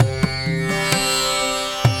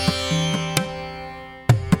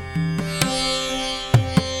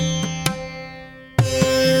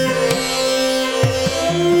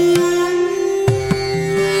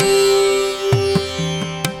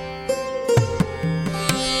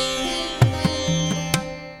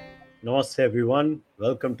Namaste everyone.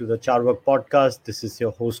 Welcome to the Charvak podcast. This is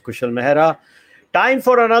your host Kushal Mehra. Time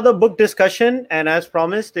for another book discussion. And as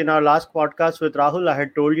promised in our last podcast with Rahul, I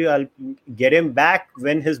had told you I'll get him back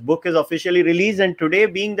when his book is officially released. And today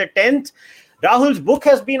being the 10th, Rahul's book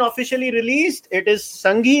has been officially released. It is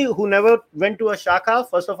Sanghi, Who Never Went to a Shakha.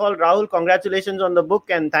 First of all, Rahul, congratulations on the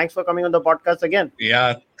book and thanks for coming on the podcast again.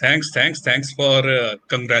 Yeah, thanks for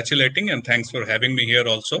congratulating and thanks for having me here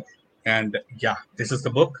also. And yeah, this is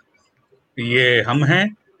the book. ये हम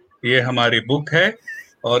हैं, ये हमारी book है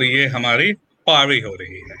और ये हमारी पारी हो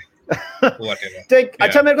रही है। तो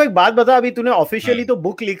अच्छा मेरे को एक बात बता, अभी तूने ऑफिशियली तो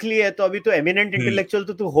बुक लिख ली है, तो अभी तो एमिनेंट इंटेलेक्चुअल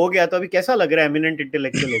तो तू हो गया, तो अभी कैसा लग रहा है एमिनेंट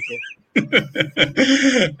इंटेलेक्चुअल होके?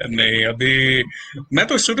 नहीं, अभी मैं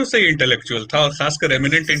तो शुरू से ही इंटेलेक्चुअल था और खासकर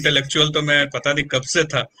एमिनेंट इंटेलेक्चुअल तो मैं पता नहीं कब से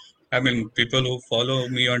था. I mean, people who follow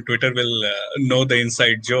me on Twitter will know the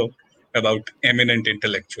inside joke about eminent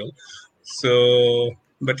intellectual. So,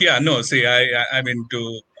 but yeah, no, see, I mean,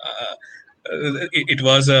 it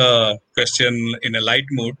was a question in a light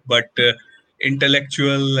mood, but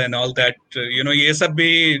intellectual and all that, ये सब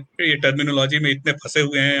भी ये terminology में इतने फंसे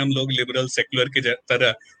हुए हैं हम लोग liberal secular की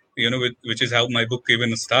तरह, which is how my book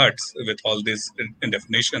even starts with all this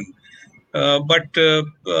definition. But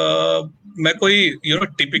मैं कोई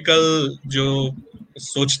टिपिकल जो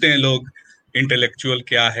सोचते हैं लोग इंटेलेक्चुअल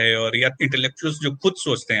क्या है और या इंटेलेक्चुअल्स जो खुद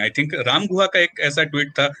सोचते हैं, आई थिंक राम गुहा का एक ऐसा ट्वीट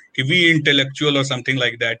था कि वी इंटेलेक्चुअल और समथिंग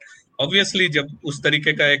लाइक दैट. ऑब्वियसली जब उस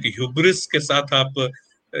तरीके का एक ह्यूब्रिस के साथ आप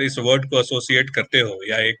इस वर्ड को एसोसिएट करते हो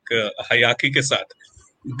या एक हयाकी के साथ,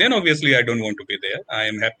 then obviously I don't want to be there. I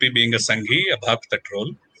am happy being a Sanghi, a bhakt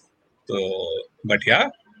troll. So, but yeah,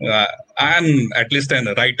 I am at least a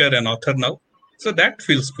writer and author now, so that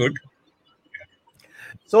feels good.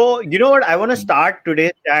 So, you know what, I want to start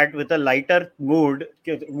today's chat with a lighter mood.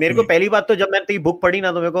 मेरे को पहली बात तो जब मैंने तेरी book पढ़ी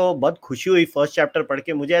ना, तो मेरे को बहुत खुशी हुई फर्स्ट चैप्टर पढ़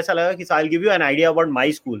के. मुझे ऐसा लगा कि I'll give you an idea about my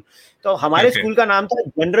school. तो हमारे स्कूल का नाम था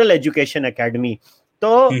जनरल एजुकेशन एकेडमी. तो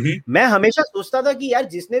मैं हमेशा सोचता था कि यार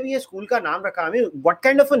जिसने भी ये स्कूल का नाम रखा, हमें what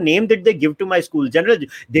kind of a name did they give to my school? General,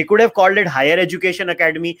 they could have called it higher education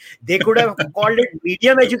academy, they could have called it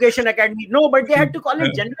medium education academy. No, but they had to call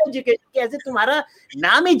it general education. ऐसे तुम्हारा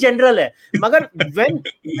नाम ही general है. मगर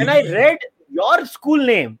when I read your school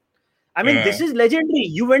name, I mean, this is legendary.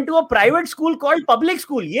 You went to a private school called public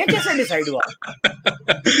school. ये कैसे decide हुआ?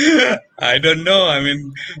 I don't know. I mean,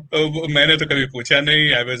 मैंने तो कभी पूछा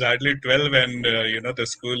नहीं. I was hardly 12 and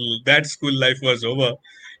that school life was over.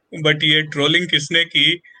 But ये trolling किसने की,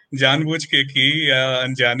 जानबूझ के की या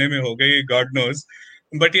अनजाने में हो गई, God knows.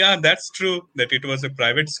 But yeah, that's true that it was a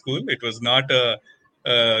private school. It was not a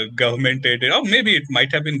government aided, or maybe it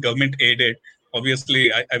might have been government aided. Obviously,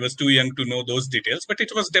 I was too young to know those details, but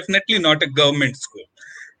it was definitely not a government school.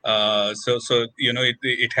 So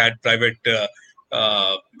it had private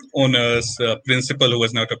owners, principal who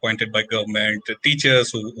was not appointed by government,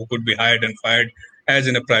 teachers who could be hired and fired as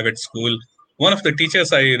in a private school. One of the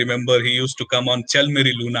teachers I remember, he used to come on Chal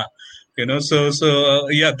Meri Luna.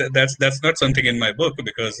 Yeah, that's not something in my book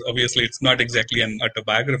because obviously it's not exactly an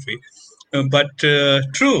autobiography, but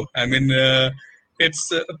true. I mean. It's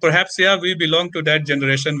perhaps, yeah, we belong to that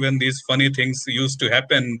generation when these funny things used to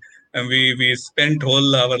happen and we spent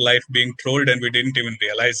all our life being trolled and we didn't even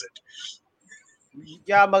realize it.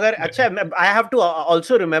 Yeah, magar acha, I have to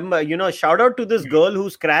also remember, shout out to this girl who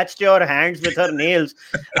scratched your hands with her nails.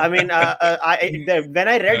 I mean, when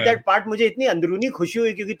I read that part, मुझे इतनी अंदरूनी खुशी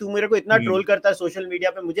हुई क्योंकि तू मेरे को इतना ट्रोल करता है सोशल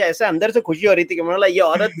मीडिया पे. मुझे ऐसे अंदर से खुशी हो रही थी कि मतलब ये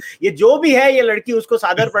औरत, ये जो भी है, ये लड़की, उसको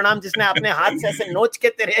सादर प्रणाम जिसने अपने हाथ से ऐसे नोच के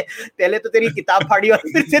पहले तो तेरी किताब फाड़ी और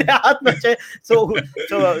फिर तेरे हाथ बचे. So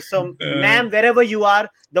ma'am, wherever you are,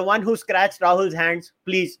 the one who scratched Rahul's hands,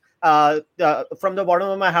 please. From the bottom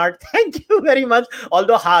of my heart, thank you very much.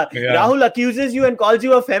 Although Rahul accuses you and calls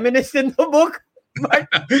you a feminist in the book, but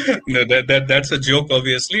no, that's a joke.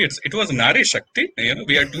 Obviously, it was Nari Shakti.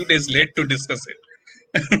 We are 2 days late to discuss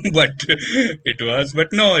it, but it was.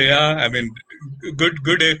 But no, yeah, I mean, good.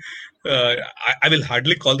 I will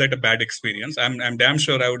hardly call that a bad experience. I'm damn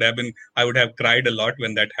sure I would have cried a lot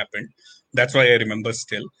when that happened. That's why I remember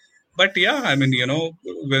still. But yeah, I mean,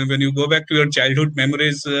 when you go back to your childhood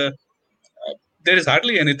memories, there is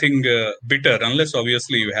hardly anything bitter, unless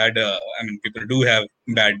obviously you had, people do have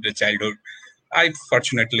bad childhood. I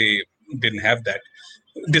fortunately didn't have that,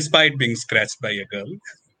 despite being scratched by a girl.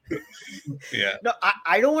 Yeah. No,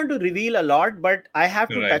 I don't want to reveal a lot, but I have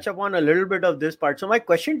to Right. touch upon a little bit of this part. So my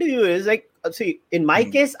question to you is like, see, in my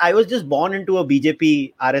Mm. case, I was just born into a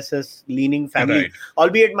BJP RSS leaning family, Right.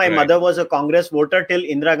 albeit my Right. mother was a Congress voter till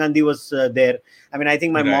Indira Gandhi was there. I mean, I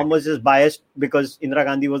think my Right. mom was just biased because Indira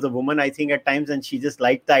Gandhi was a woman, I think at times, and she just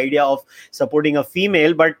liked the idea of supporting a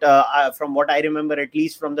female. But from what I remember, at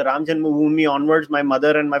least from the Ram Janmabhoomi onwards, my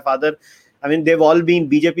mother and my father, I mean, they've all been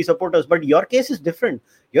BJP supporters. But your case is different.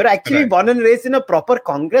 You're actually Right. born and raised in a proper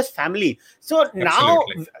Congress family. So now,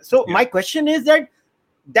 Absolutely. so Yeah. my question is that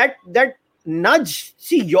nudge.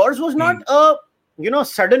 See, yours was not Mm. a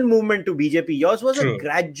sudden movement to BJP. Yours was a True.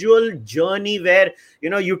 gradual journey where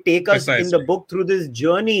you take us in the Precisely. book through this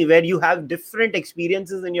journey where you have different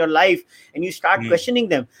experiences in your life and you start Mm. questioning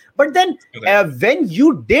them. But then Right. when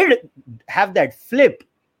you did have that flip,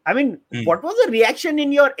 I mean, Mm. what was the reaction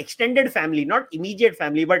in your extended family, not immediate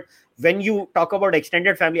family, but when you talk about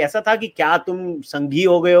extended family, ऐसा था कि क्या तुम संघी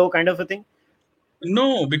हो गए हो kind of a thing?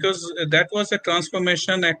 No, because that was a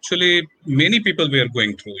transformation actually many people were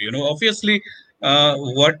going through. Obviously,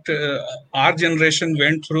 what our generation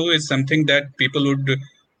went through is something that people would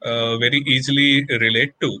very easily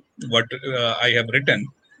relate to, what I have written.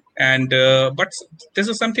 And but this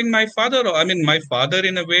is something my father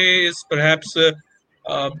in a way is perhaps, uh,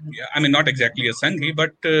 not exactly a Sanghi,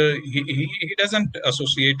 but he doesn't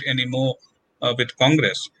associate anymore with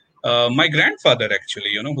Congress. My grandfather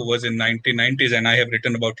actually, who was in 1990s, and I have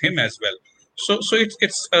written about him as well. So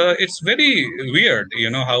it's very weird,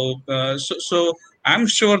 how so I'm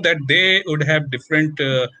sure that they would have different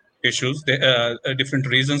issues, different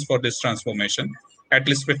reasons for this transformation. At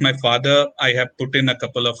least with my father, I have put in a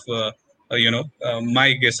couple of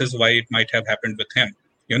my guesses why it might have happened with him.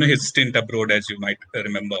 His stint abroad, as you might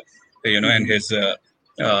remember, and Mm-hmm. his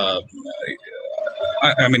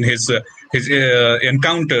uh, his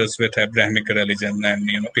encounters with Abrahamic religion and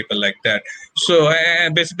people like that. So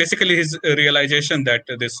basically, his realization that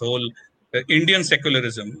this whole Indian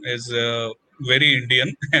secularism is very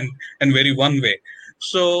Indian and very one way.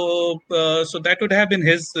 So that would have been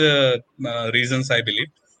his reasons, I believe.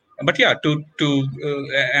 But yeah, to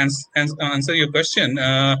answer your question,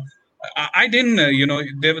 I didn't.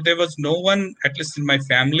 There was no one, at least in my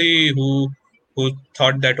family, who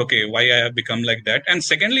thought that okay, why I have become like that. And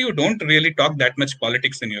secondly, you don't really talk that much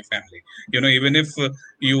politics in your family. Even if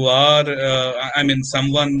you are,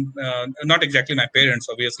 someone, not exactly my parents.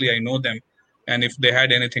 Obviously, I know them, and if they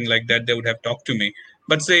had anything like that, they would have talked to me.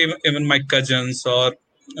 But say even my cousins or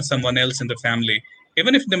someone else in the family,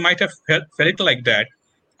 even if they might have felt like that,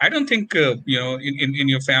 I don't think in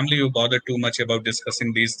your family you bother too much about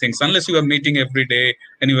discussing these things unless you are meeting every day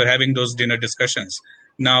and you are having those dinner discussions.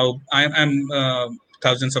 Now I'm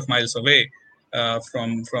thousands of miles away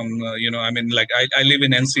from like I live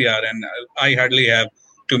in NCR, and I hardly have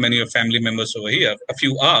too many of family members over here. A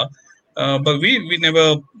few are, but we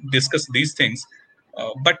never discuss these things.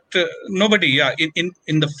 But nobody, yeah,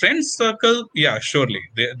 in the friends circle, yeah, surely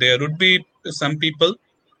there would be some people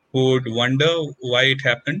who would wonder why it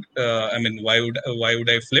happened. Why would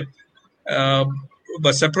I flip? Uh,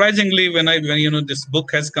 but surprisingly, when this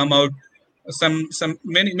book has come out, some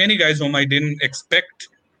many guys whom I didn't expect,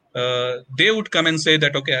 they would come and say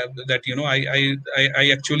that okay, that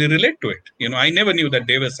I actually relate to it. I never knew that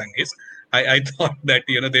they were Sanghis. I thought that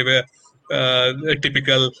they were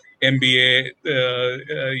typical MBA,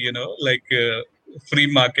 like free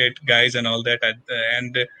market guys and all that,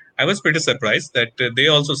 and I was pretty surprised that they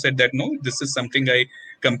also said that no, this is something I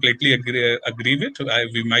completely agree with.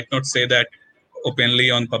 We might not say that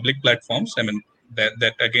openly on public platforms. I mean,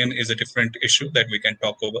 that again is a different issue that we can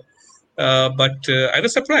talk over. But I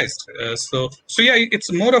was surprised. So yeah,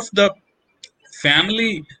 it's more of the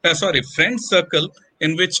friend circle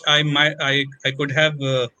in which I could have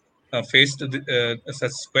faced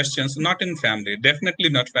such questions. Not in family, definitely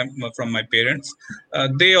not from my parents.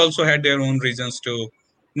 They also had their own reasons to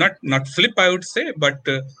not flip, I would say, but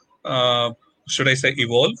should I say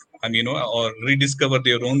evolve? Or rediscover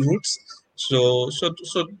their own roots. So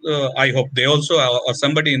I hope they also, or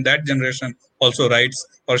somebody in that generation also writes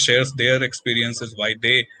or shares their experiences why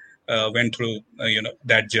they went through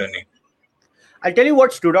that journey. I'll tell you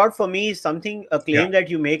what stood out for me is something, a Yeah. claim that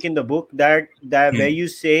you make in the book that where Hmm. you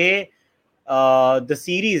say the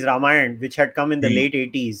series Ramayan, which had come in the Hmm. late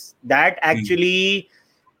 80s, that Hmm. actually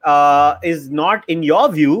is not, in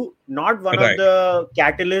your view, not one of Right. the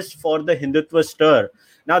catalysts for the Hindutva stir.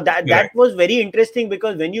 Now that Right. was very interesting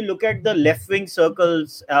because when you look at the left wing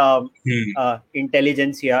circles, Hmm.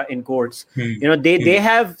 intelligentsia in quotes, Hmm. they Hmm.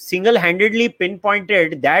 have single handedly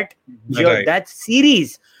pinpointed that Right. that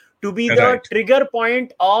series to be the Right. trigger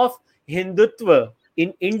point of Hindutva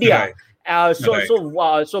in India. Right.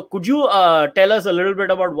 So could you tell us a little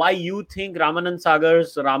bit about why you think Ramanand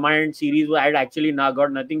Sagar's Ramayana series had actually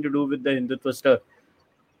got nothing to do with the Hindutva stuff?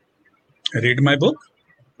 Read my book.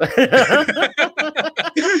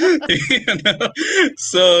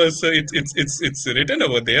 So it's written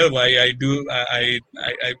over there. Why I do I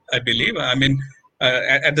believe. I mean,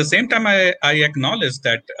 at the same time, I acknowledge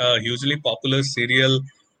that hugely popular serial.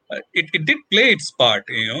 It did play its part,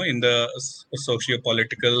 in the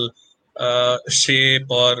socio-political shape,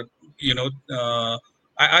 or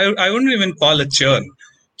I wouldn't even call a churn.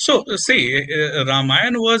 So see,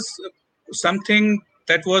 Ramayana was something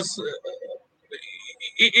that was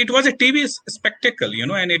it was a TV spectacle,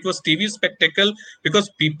 and it was TV spectacle because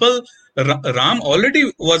Ram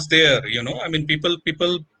already was there, I mean, people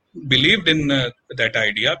believed in that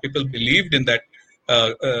idea, people believed in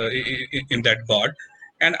in that God,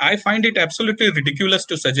 and I find it absolutely ridiculous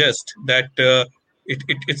to suggest that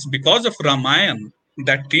it's because of Ramayan,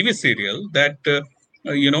 that TV serial, that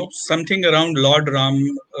something around Lord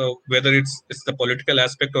Ram, whether it's the political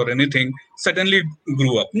aspect or anything, suddenly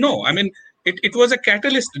grew up. No, I mean, it was a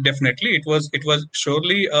catalyst. Definitely, it was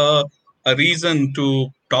surely a reason to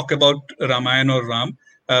talk about Ramayana or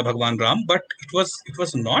Bhagwan Ram, but it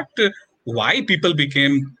was not why people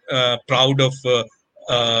became proud of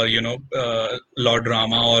Lord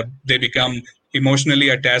Rama, or they become emotionally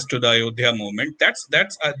attached to the Ayodhya movement. That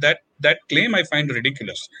claim I find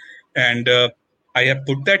ridiculous, and I have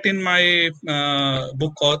put that in my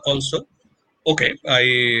book also. Okay,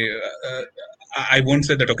 I won't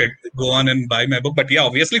say that. Okay, go on and buy my book, but yeah,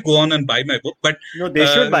 obviously go on and buy my book. But No, they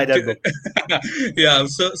should buy that book. yeah,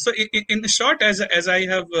 so in short, as I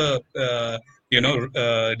have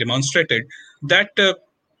demonstrated that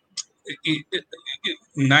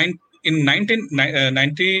nine in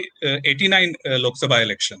 89 Lok Sabha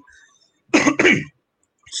election.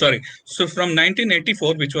 Sorry. So from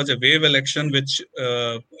 1984, which was a wave election, which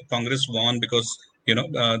Congress won because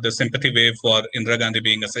the sympathy wave for Indira Gandhi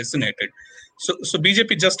being assassinated. So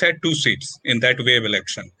BJP just had 2 seats in that wave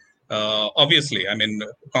election. Obviously, I mean,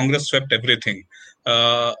 Congress swept everything.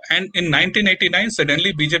 And in 1989,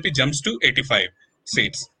 suddenly BJP jumps to 85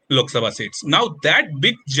 seats, Lok Sabha seats. Now that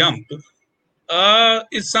big jump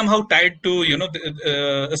is somehow tied to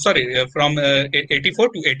from 84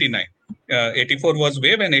 to 89. 84 was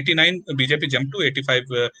wave, and 89 BJP jumped to 85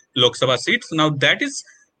 Lok Sabha seats. Now that is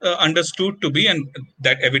understood to be, and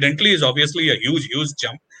that evidently is obviously a huge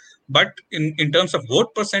jump. But in terms of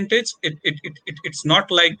vote percentage, it's not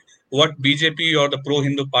like what BJP or the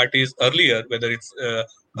pro-Hindu parties earlier, whether it's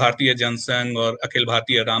Bharatiya Jansangh or Akhil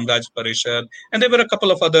Bharatiya Ramraj Parishad, and there were a couple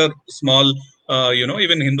of other small,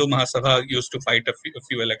 even Hindu Mahasabha used to fight a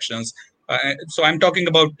few elections. So I'm talking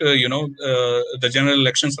about the general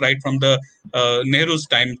elections right from the Nehru's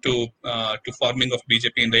time to forming of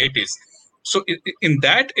BJP in the 80s. So in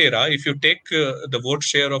that era, if you take the vote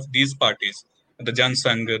share of these parties, the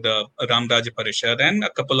Jansangh, the Ramraj Parishad, and a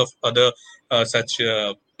couple of other such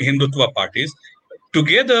Hindutva parties,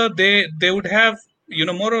 together they would have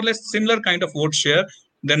more or less similar kind of vote share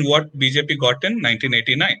than what BJP got in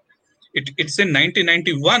 1989. It's in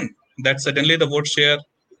 1991 that suddenly the vote share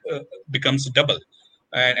becomes double,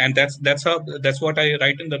 and that's what I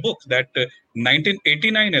write in the book, that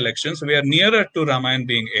 1989 elections were nearer to Ramayana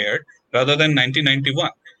being aired rather than 1991.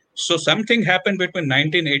 So something happened between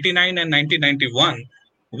 1989 and 1991,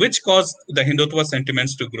 which caused the Hindutva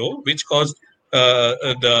sentiments to grow, which caused this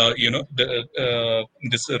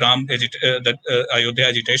Ayodhya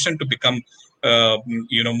agitation to become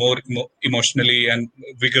more emotionally and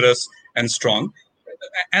vigorous and strong,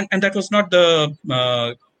 and that was not the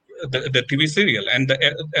TV serial. And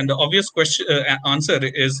the obvious question answer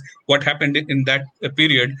is what happened in that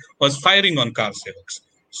period was firing on car sevaks.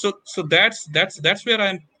 So that's where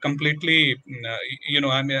I'm completely I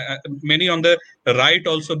mean, many on the right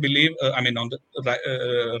also believe, I mean, on the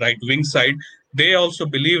right wing side, they also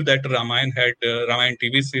believe that Ramayana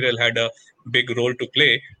TV serial had a big role to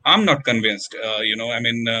play. I'm not convinced. I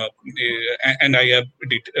mean, and I have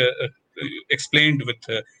explained with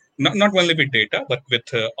not only with data but with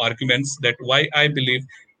arguments that why I believe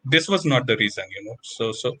this was not the reason.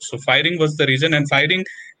 So firing was the reason, and firing.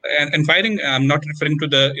 And firing, I'm not referring to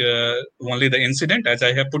the only the incident, as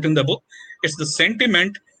I have put in the book. It's the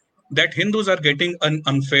sentiment that Hindus are getting an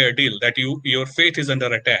unfair deal, that your faith is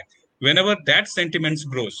under attack. Whenever that sentiment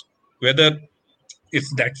grows, whether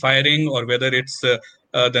it's that firing or whether it's the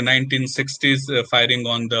 1960s firing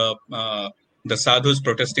on the sadhus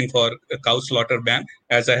protesting for a cow slaughter ban,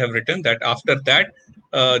 as I have written, that after that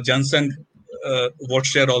Jansangh vote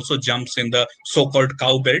share also jumps in the so-called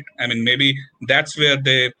cow belt. I mean, maybe that's where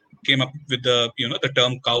they came up with the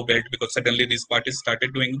term cow belt, because suddenly these parties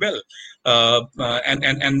started doing well,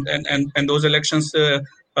 and those elections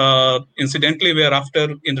incidentally were after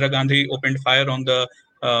Indira Gandhi opened fire on the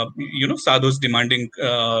sadhus demanding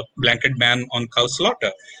blanket ban on cow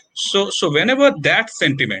slaughter. So whenever that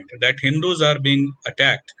sentiment that Hindus are being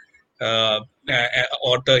attacked,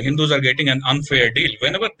 or the Hindus are getting an unfair deal,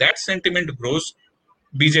 whenever that sentiment grows,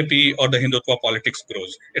 BJP or the Hindutva politics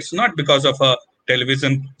grows. It's not because of a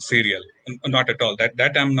television serial, not at all.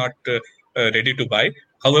 That I'm not ready to buy.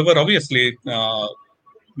 However, obviously,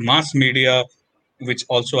 mass media, which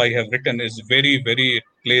also I have written, is very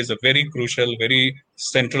plays a very crucial, very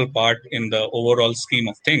central part in the overall scheme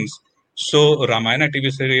of things. So Ramayana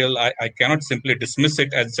TV serial, I cannot simply dismiss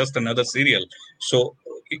it as just another serial. So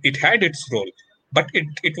it had its role, but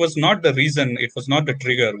it was not the reason, it was not the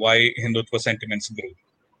trigger why Hindutva sentiments grew.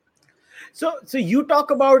 So you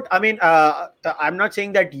talk about, I mean, I'm not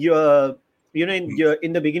saying that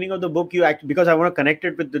in the beginning of the book you act, because I want to connect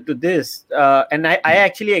it to this, and I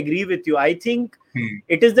actually agree with you. I think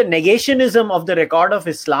it is the negationism of the record of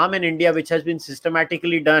Islam in India which has been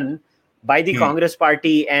systematically done by the Congress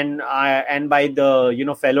party and by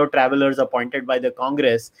the fellow travelers appointed by the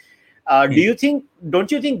Congress.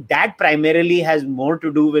 Don't you think that primarily has more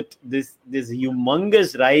to do with this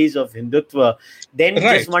humongous rise of Hindutva than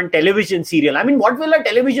just one television serial? I mean, what will a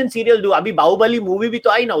television serial do? Abhi Bahubali movie bhi to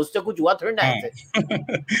aayi na, usse kuch hua thoda na aise.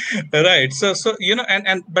 Right. So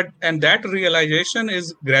and that realization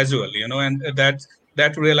is gradual, and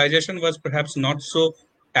that realization was perhaps not so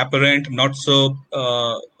apparent, not so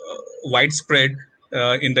widespread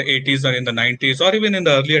in the 80s or in the 90s or even in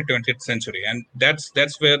the earlier 20th century, and that's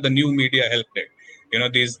where the new media helped it.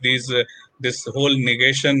 This whole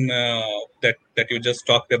negation that you just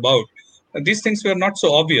talked about, these things were not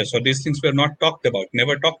so obvious, or these things were not talked about,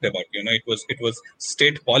 never talked about. It was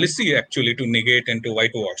state policy actually to negate and to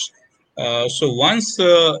whitewash. So once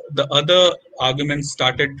the other arguments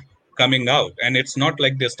started coming out, and it's not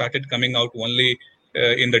like they started coming out only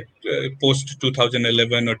in the post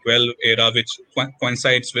 2011 or 12 era, which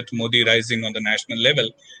coincides with Modi rising on the national level.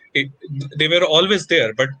 They were always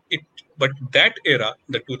there, but that era,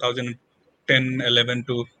 the 2010, 11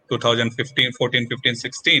 to 2015, 14, 15,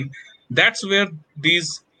 16, that's where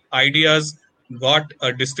these ideas got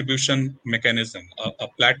a distribution mechanism, a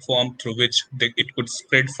platform through which it could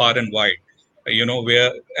spread far and wide.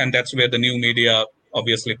 And that's where the new media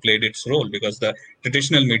obviously played its role, because the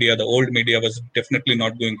traditional media, the old media, was definitely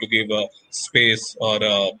not going to give a space or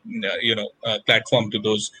a platform to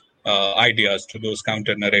those ideas, to those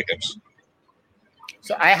counter narratives.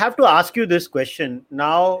 So I have to ask you this question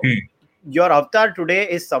now. Your avatar today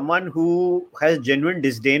is someone who has genuine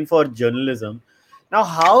disdain for journalism. Now,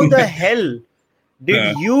 how the hell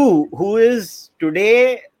did you, who is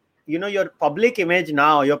today, your public image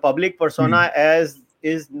now, your public persona is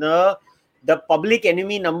the public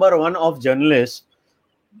enemy number one of journalists?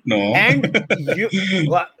 No. And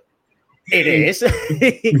it is.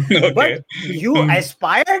 Okay. But you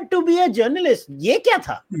aspired to be a journalist. Ye kya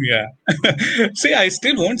tha? Yeah. See, I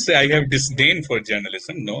still won't say I have disdain for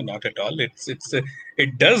journalism. No, not at all.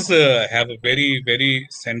 It does have a very, very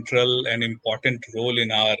central and important role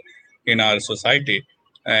in our society.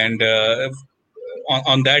 And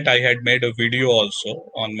on that, I had made a video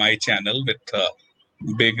also on my channel with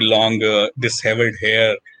big, long, disheveled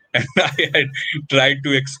hair. And I had tried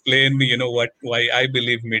to explain, why I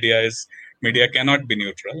believe media cannot be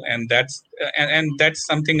neutral, and that's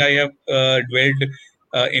something I have dwelled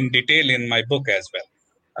in detail in my book as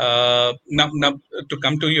well. Now, to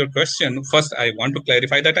come to your question, first I want to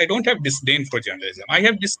clarify that I don't have disdain for journalism. I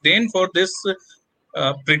have disdain for this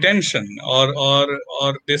pretension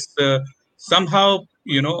or this somehow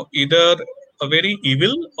either a very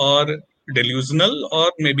evil or delusional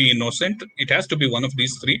or maybe innocent, it has to be one of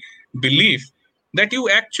these three, belief that you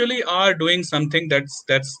actually are doing something that's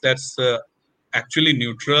actually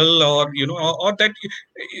neutral, or or that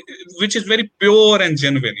which is very pure and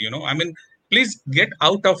genuine. I mean, please get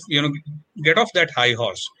off that high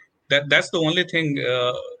horse. That's the only thing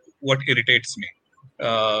what irritates me.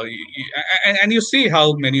 And you see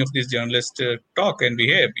how many of these journalists talk and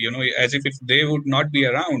behave, as if they would not be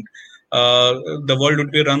around, the world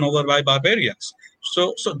would be run over by barbarians.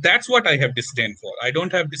 So that's what I have disdain for. I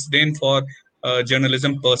don't have disdain for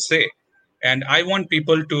journalism per se. And I want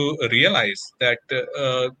people to realize that,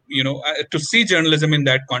 to see journalism in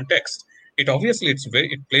that context. It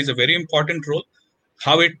plays a very important role.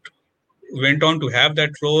 How it went on to have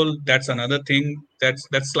that role, that's another thing.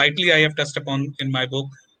 That's slightly I have touched upon in my book.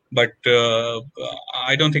 but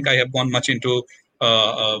I don't think I have gone much into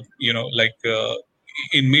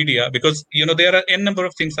in media, because there are n number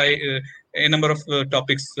of things a number of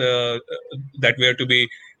topics that were to be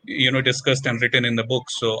discussed and written in the book.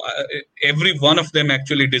 So every one of them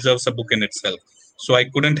actually deserves a book in itself. So I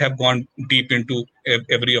couldn't have gone deep into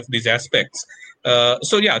every of these aspects.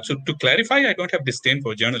 So yeah, so to clarify, I don't have disdain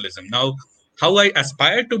for journalism. Now, how I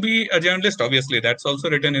aspired to be a journalist, obviously, that's also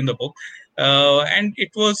written in the book. And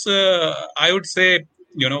it was, I would say,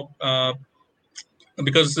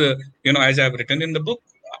 because as I've written in the book,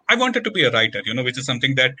 I wanted to be a writer, which is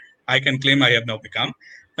something that I can claim I have now become.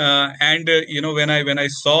 And when I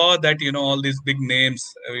saw that all these big names,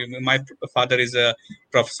 my father is a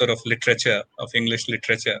professor of literature, of English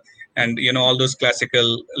literature, and all those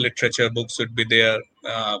classical literature books would be there,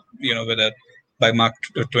 whether by Mark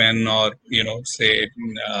Twain or say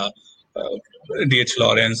uh, D.H.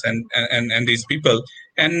 Lawrence and these people,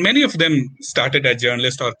 and many of them started as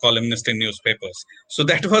journalists or columnists in newspapers. So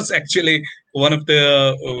that was actually one of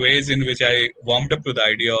the ways in which I warmed up to the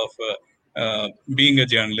idea of being a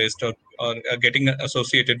journalist, or getting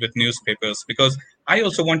associated with newspapers, because I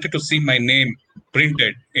also wanted to see my name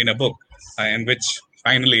printed in a book, and which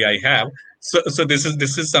finally I have. So this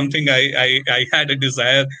is something I had a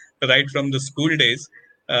desire right from the school days.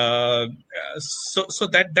 Uh, so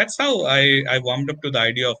that's how I warmed up to the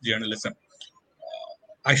idea of journalism.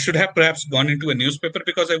 I should have perhaps gone into a newspaper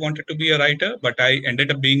because I wanted to be a writer, but I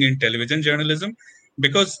ended up being in television journalism,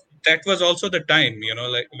 because that was also the time,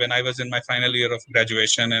 like when I was in my final year of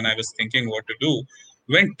graduation and I was thinking what to do,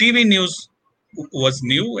 when TV news was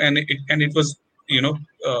new, and it was, you know,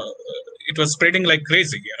 uh, it was spreading like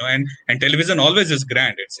crazy, and television always is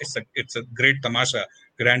grand. It's a great tamasha,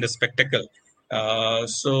 grand spectacle.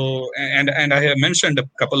 And I have mentioned a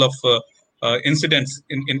couple of incidents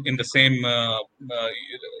in the same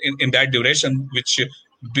in that duration, which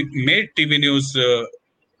made TV news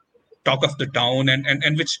talk of the town,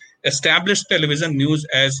 and which established television news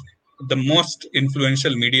as the most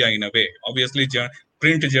influential media in a way. Obviously,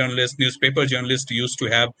 print journalists, newspaper journalists used to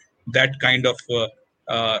have that kind of,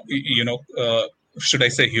 should I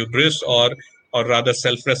say, hubris, or rather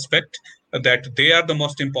self-respect, that they are the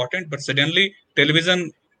most important. But suddenly,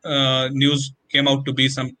 television news came out to be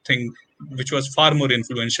something which was far more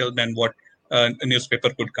influential than what a newspaper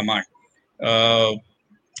could command. Uh,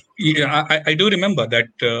 yeah, I do remember that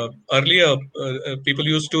earlier people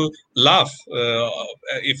used to laugh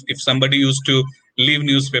if somebody used to leave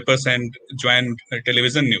newspapers and join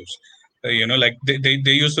television news. Like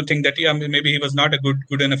they used to think that, yeah, maybe he was not a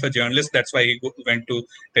good enough a journalist. That's why he went to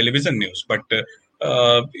television news. But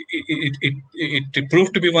it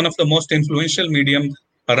proved to be one of the most influential medium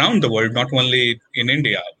around the world, not only in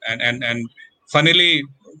India. And funnily,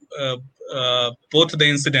 uh, both the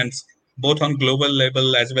incidents, both on global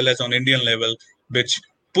level as well as on Indian level, which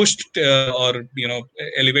pushed or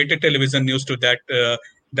elevated television news to that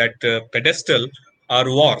pedestal, are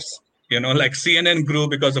wars. Like CNN grew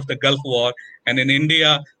because of the Gulf War, and in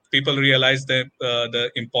India, people realized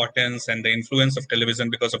the importance and the influence of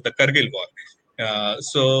television because of the Kargil War.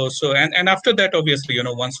 And after that, obviously,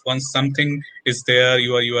 once something is there,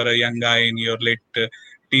 you are a young guy in your late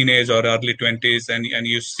teenage or early 20s, and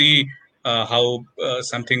you see how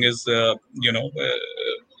something is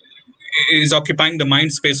occupying the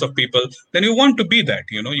mind space of people, then you want to be that.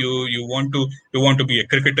 You want to be a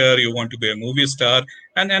cricketer, you want to be a movie star,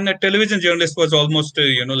 and a television journalist was almost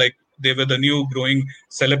like they were the new growing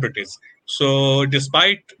celebrities. So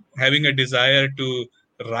despite having a desire to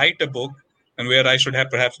write a book, and where I should have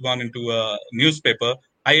perhaps gone into a newspaper,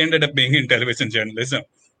 I ended up being in television journalism,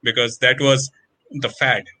 because that was the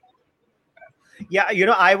fad. Yeah,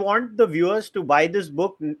 I want the viewers to buy this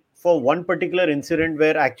book for one particular incident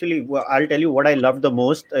where actually, well, I'll tell you what I loved the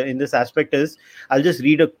most in this aspect is I'll just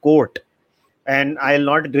read a quote, and I'll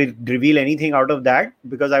not reveal anything out of that,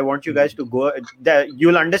 because I want you guys to go.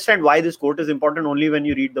 You'll understand why this quote is important only when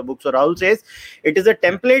you read the book. So Rahul says, it is a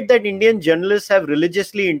template that Indian journalists have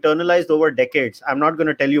religiously internalized over decades. I'm not going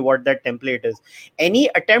to tell you what that template is. Any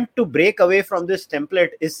attempt to break away from this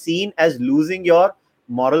template is seen as losing your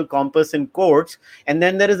moral compass, in quotes. And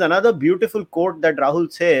then there is another beautiful quote that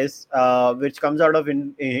Rahul says, which comes out of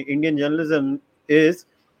Indian journalism, is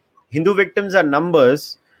Hindu victims are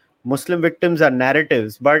numbers, Muslim victims are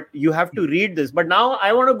narratives. But you have to read this. But now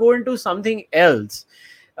I want to go into something else.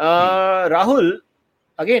 Rahul,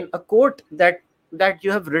 again, a quote that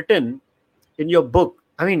you have written in your book.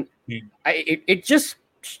 I mean, it just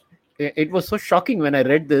it was so shocking when I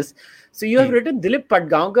read this. So you have Hmm. written Dilip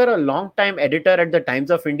Padgaonkar, a long-time editor at the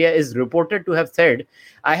Times of India, is reported to have said,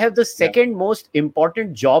 "I have the Yeah. second most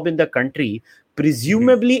important job in the country, Mhm.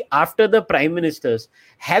 presumably after the prime ministers."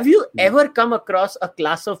 Have you Hmm. ever come across a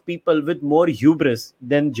class of people with more hubris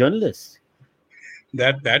than journalists?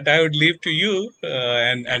 That I would leave to you,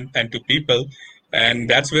 and to people, and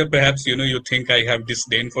that's where perhaps you think I have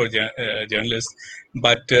disdain for journalists,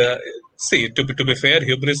 but see, to be fair,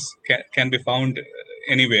 hubris can be found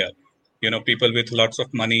anywhere. People with lots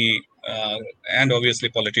of money, and obviously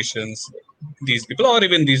politicians, these people, or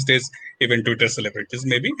even these days, even Twitter celebrities,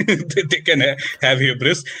 maybe they can have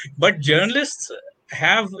hubris, but journalists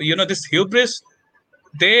have this hubris.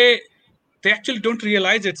 They they actually don't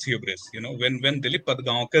realize it's hubris. When Dilip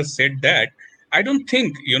Padgaonkar said that, I don't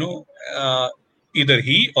think uh, either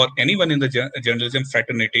he or anyone in the journalism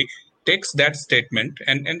fraternity takes that statement,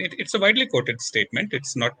 and it's a widely quoted statement.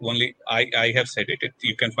 It's not only I have said it.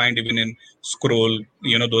 You can find even in Scroll,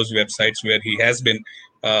 those websites where he has been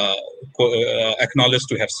uh, acknowledged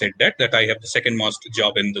to have said that I have the second most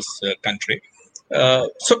job in this country.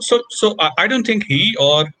 So I don't think he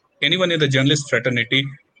or anyone in the journalist fraternity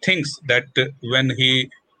thinks that when he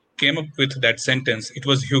came up with that sentence, it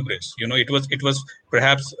was hubris. It was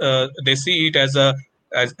perhaps they see it as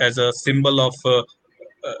a symbol of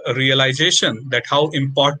a realization that how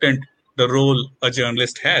important the role a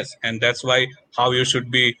journalist has, and that's why how you should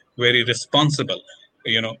be very responsible.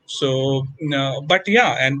 So but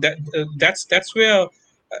yeah, and that's where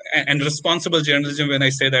and responsible journalism. When I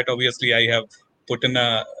say that, obviously I have put in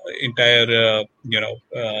a entire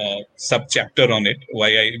sub chapter on it, why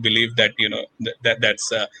I believe that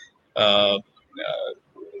uh,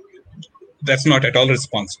 that's not at all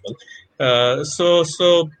responsible.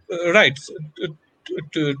 Right.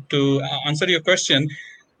 To answer your question,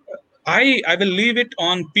 I will leave it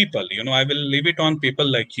on people. I will leave it on people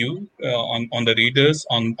like you, on the readers,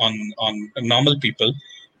 on normal people,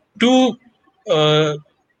 to uh,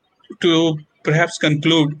 to perhaps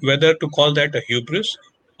conclude whether to call that a hubris,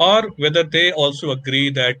 or whether they also agree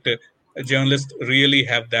that journalists really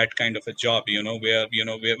have that kind of a job, where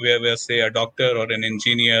say a doctor or an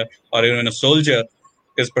engineer or even a soldier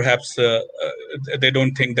is perhaps they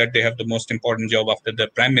don't think that they have the most important job after the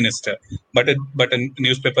prime minister, but a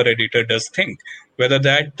newspaper editor does think. Whether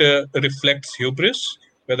that reflects hubris,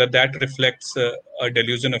 whether that reflects a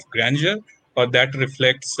delusion of grandeur, or that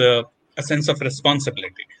reflects a sense of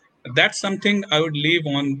responsibility, that's something I would leave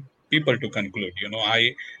on people to conclude.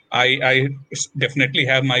 I definitely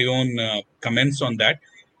have my own comments on that,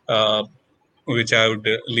 uh, which I would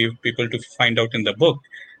leave people to find out in the book.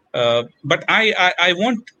 But I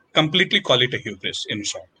won't completely call it a hubris, in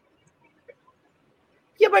short.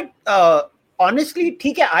 Yeah, but honestly,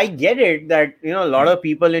 ठीक है, I get it that a lot Hmm. of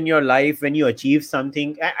people in your life, when you achieve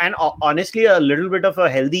something, and honestly, a little bit of a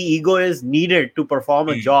healthy ego is needed to perform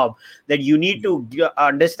a Hmm. job that you need to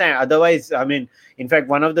understand. Otherwise, I mean, in fact,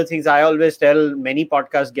 one of the things I always tell many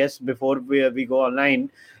podcast guests before we go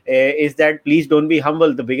online is that please don't be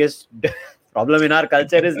humble. The biggest problem in our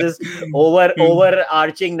culture is this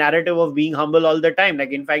overarching narrative of being humble all the time.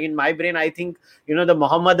 Like, in fact, in my brain, I think the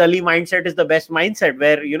Muhammad Ali mindset is the best mindset,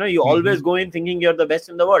 where you Hmm. always go in thinking you're the best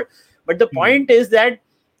in the world. But the Hmm. point is that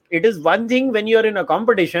it is one thing when you're in a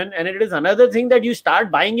competition, and it is another thing that you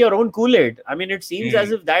start buying your own Kool-Aid. I mean, it seems Hmm.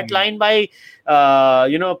 as if that Hmm. line by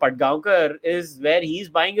Padgaonkar is where he's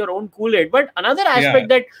buying your own Kool-Aid. But another Yeah. aspect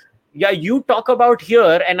that you talk about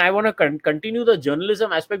here, and I want to continue the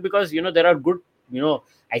journalism aspect, because there are good,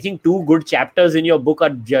 I think two good chapters in your book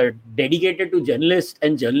are dedicated to journalists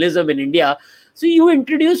and journalism in India. So you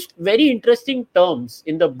introduced very interesting terms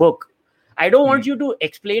in the book. I don't Hmm. want you to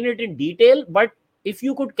explain it in detail, but if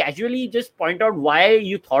you could casually just point out why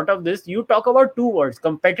you thought of this. You talk about two words: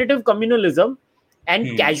 competitive communalism and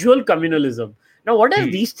Hmm. casual communalism. Now, what are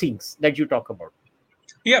Hmm. these things that you talk about?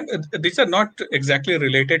 Yeah, these are not exactly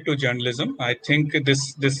related to journalism. I think this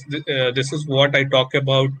is what I talk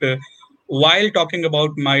about while talking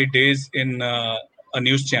about my days in a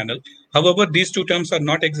news channel. However, these two terms are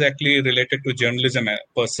not exactly related to journalism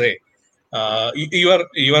per se. You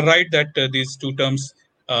are right that these two terms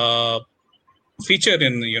feature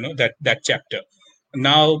in that chapter.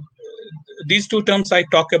 Now, these two terms I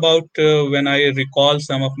talk about when I recall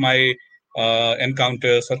some of my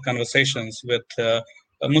encounters or conversations with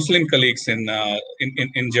Muslim colleagues in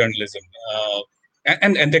journalism.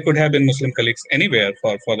 And they could have been Muslim colleagues anywhere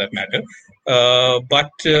for that matter.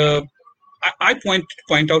 But I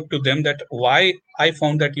point out to them that why I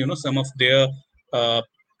found that some of their uh,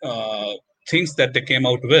 uh, things that they came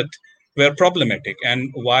out with were problematic,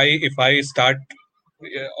 and why, if I start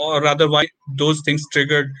or rather, why those things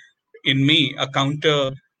triggered in me a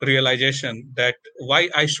counter realization that why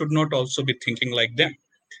I should not also be thinking like them,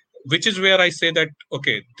 which is where I say that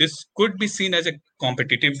okay, this could be seen as a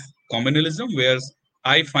competitive communalism, where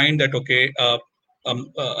I find that okay,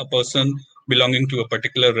 a person belonging to a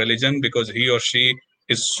particular religion because he or she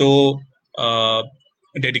is so uh,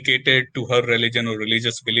 dedicated to her religion or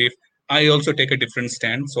religious belief. I also take a different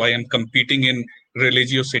stand, so I am competing in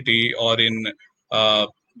religiosity or in uh,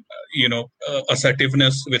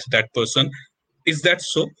 assertiveness with that person. Is that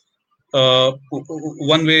so?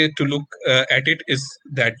 One way to look at it is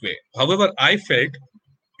that way. However, I felt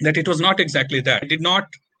that it was not exactly that. I did not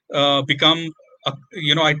become,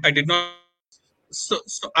 I did not. So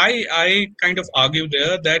I kind of argue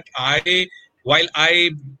there that while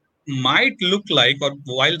I might look like, or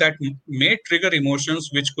while that may trigger emotions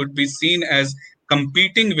which could be seen as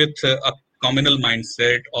competing with a communal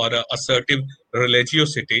mindset or a assertive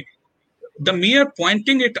religiosity, the mere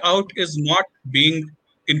pointing it out is not being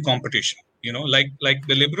in competition. Like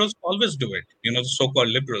the liberals always do it. The so-called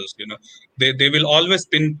liberals, they will always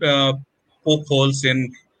poke holes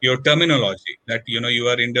in your terminology, that you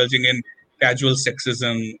are indulging in casual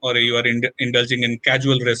sexism, or you are indulging in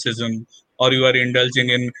casual racism, or you are indulging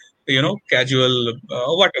in casual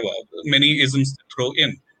whatever many isms they throw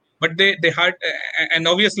in. But they had, and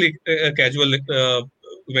obviously casual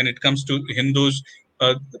when it comes to Hindus,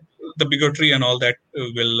 the bigotry and all that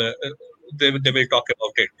will they will talk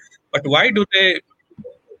about it. But why do they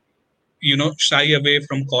shy away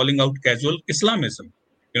from calling out casual Islamism?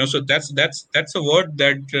 So that's a word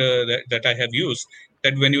that I have used,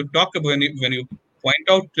 that when you talk about, when you point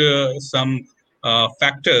out some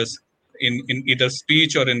factors in either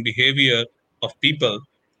speech or in behavior of people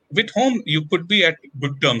with whom you could be at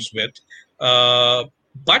good terms with, uh,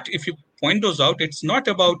 but if you point those out, it's not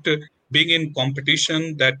about being in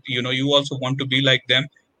competition, that you also want to be like them,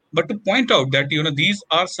 but to point out that these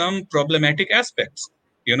are some problematic aspects.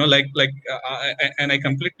 And I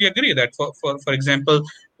completely agree that for example,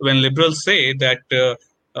 when liberals say that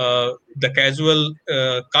the casual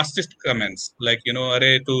casteist comments, like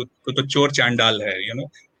 "Arey tu to chor chandal hai,"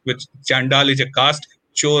 which chandal is a caste,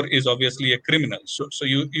 chor is obviously a criminal. So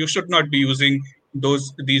you should not be using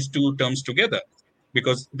these two terms together,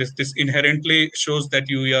 because this inherently shows that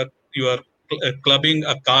you are clubbing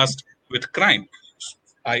a caste with crime.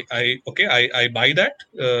 I buy that.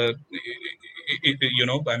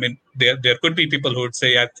 I mean, there could be people who would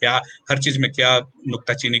say, "यार क्या हर चीज में क्या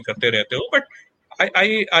नुक्ताचीनी करते रहते हो?" But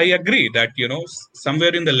I agree that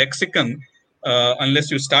somewhere in the lexicon, unless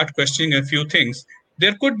you start questioning a few things,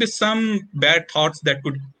 there could be some bad thoughts that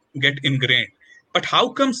could get ingrained. But how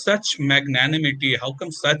come such magnanimity? How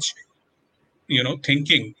come such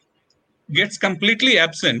thinking gets completely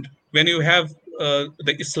absent when you have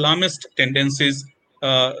the Islamist tendencies,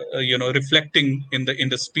 reflecting in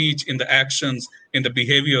the speech, in the actions, in the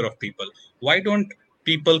behavior of people? Why don't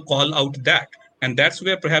people call out that? And that's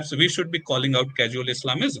where perhaps we should be calling out casual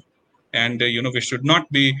Islamism, and we should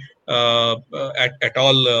not be at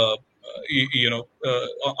all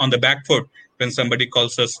on the back foot when somebody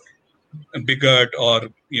calls us bigot, or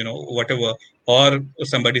whatever, or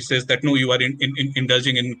somebody says that no, you are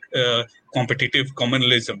indulging in competitive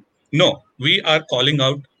communalism. No, we are calling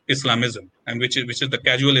out Islamism, and which is the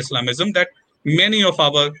casual Islamism that many of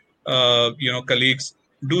our colleagues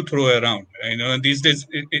do throw around. These days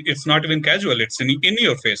it's not even casual, it's in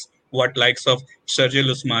your face. What likes of Sharjil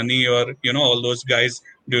Usmani, or all those guys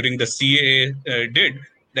during the CAA did,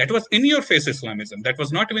 that was in your face Islamism, that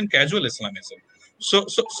was not even casual Islamism. So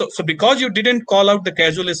because you didn't call out the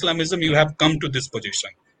casual Islamism, you have come to this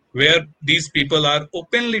position where these people are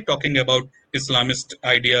openly talking about Islamist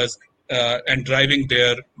ideas and driving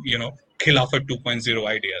their, Khilafat 2.0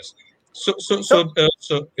 ideas. So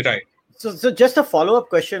Right. So just a follow up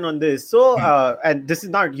question on this. So, Hmm. and this is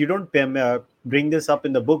not, you don't bring this up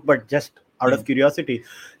in the book, but just out Hmm. of curiosity.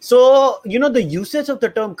 So, the usage of the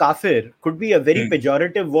term kafir could be a very Hmm.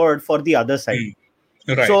 pejorative word for the other side.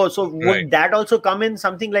 Hmm. Right. So Right. would that also come in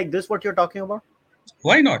something like this, what you're talking about?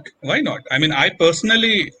 Why not? Why not? I mean, I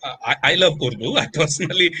personally, I love Urdu. I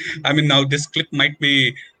personally, I mean, now this clip might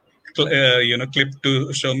be, clip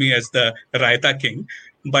to show me as the Raita King,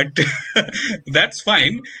 but that's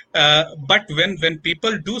fine. But when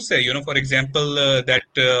people do say, for example, that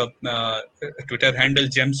Twitter handle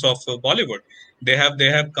Gems of Bollywood, they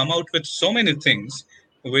have come out with so many things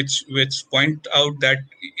which point out that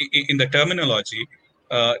in the terminology,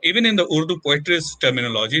 even in the Urdu poetry's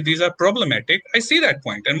terminology, these are problematic. I see that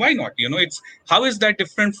point, and why not? It's how is that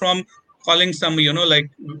different from calling some, like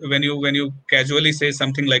when you casually say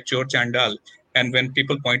something like chor chandal? and when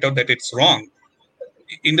people point out that it's wrong,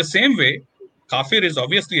 in the same way, kafir is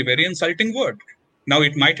obviously a very insulting word. Now,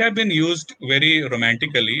 it might have been used very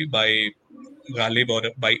romantically by Ghalib or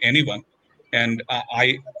by anyone, and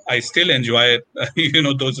I still enjoy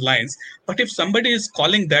those lines. But if somebody is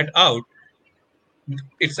calling that out,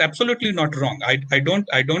 it's absolutely not wrong. I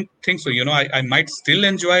don't think so. I might still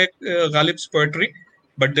enjoy Ghalib's poetry,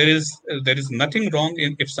 but there is nothing wrong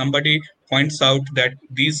in if somebody points out that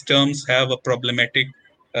these terms have a problematic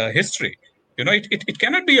history. It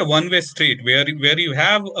cannot be a one-way street where you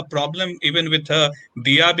have a problem even with a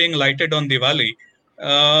diya being lighted on Diwali,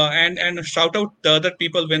 and shout out the other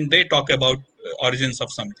people when they talk about origins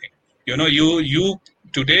of something. You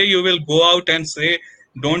today you will go out and say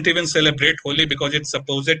don't even celebrate Holi because it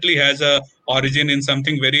supposedly has a origin in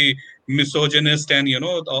something very misogynist and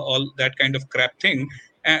all that kind of crap thing.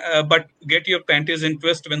 But get your panties in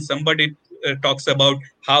twist when somebody talks about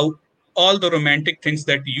how all the romantic things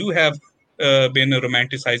that you have been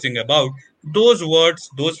romanticizing about, those words,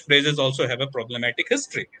 those phrases also have a problematic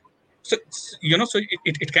history. So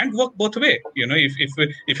it can't work both way.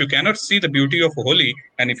 If you cannot see the beauty of Holi,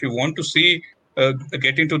 and if you want to see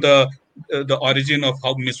get into the origin of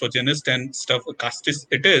how misogynist and stuff casteist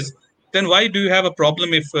it is, then why do you have a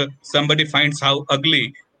problem if somebody finds how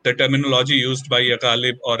ugly the terminology used by a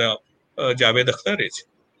Ghalib or a Javed Akhtar is?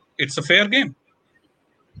 It's a fair game.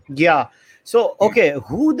 Yeah. So, okay,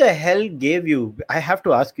 who the hell gave you? I have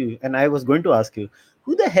to ask you, and I was going to ask you,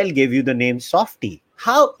 who the hell gave you the name Softy?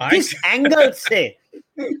 How? Kis angle se?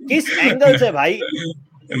 Kis angle se, bhai?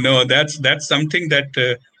 No, that's something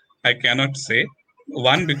that I cannot say.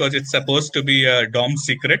 One, because it's supposed to be a Dom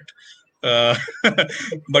secret, uh,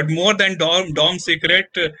 but more than Dom secret,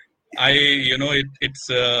 it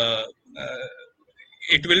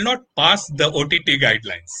will not pass the OTT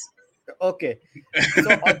guidelines. Okay.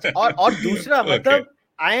 So, or दूसरा Okay. मतलब,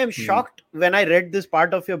 I am shocked when I read this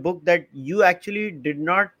part of your book that you actually did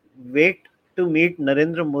not wait to meet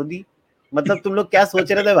Narendra Modi. मतलब तुम लोग क्या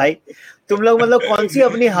सोच रहे थे भाई? तुम लोग मतलब कौन सी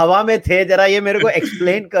अपनी हवा में थे? जरा ये मेरे को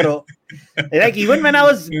explain करो. Like even when I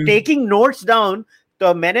was taking notes down,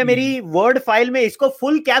 तो मैंने मेरी वर्ड फाइल में इसको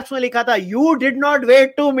फुल कैप्स में लिखा था. You did not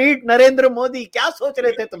wait to meet Narendra Modi. क्या सोच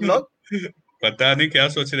रहे थे तुम लोग? पता नहीं क्या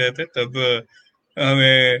सोच रहे थे तब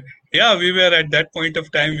हमें. Yeah, we were at that point of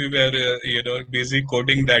time, we were busy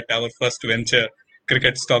coding that our first venture,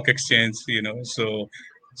 Cricket Stock Exchange. So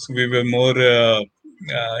we were more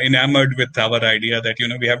enamored with our idea that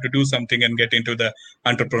we have to do something and get into the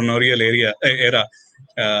entrepreneurial era.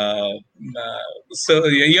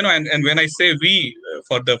 And when I say we,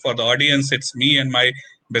 for the audience, it's me and my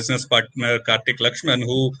business partner Kartik Lakshman,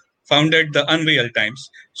 who founded the Unreal Times.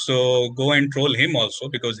 So go and troll him also,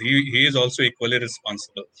 because he is also equally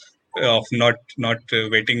responsible of not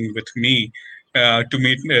waiting with me to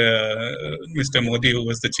meet Mr. Modi, who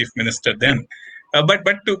was the chief minister then. But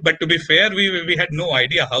to be fair, we had no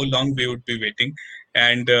idea how long we would be waiting,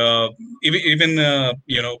 and even the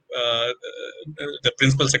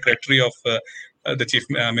principal secretary of the chief,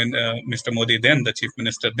 Mr. Modi then, the chief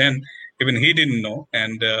minister then, even he didn't know,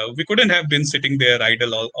 and we couldn't have been sitting there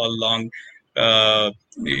idle all long. I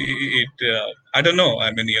don't know.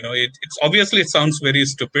 I mean, it's obviously, it sounds very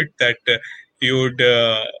stupid that you would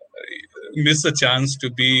miss a chance to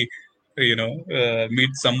be, meet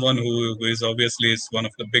someone who is obviously is one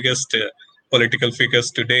of the biggest political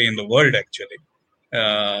figures today in the world, actually.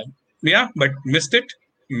 Yeah, but missed it.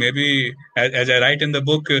 Maybe as I write in the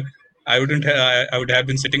book, I would have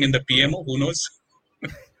been sitting in the PMO. Who knows?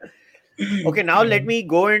 Okay, now let me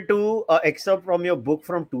go into an excerpt from your book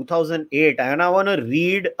from 2008, and I want to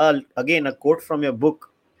read again a quote from your book.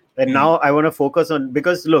 And now I want to focus on,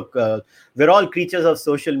 because look, we're all creatures of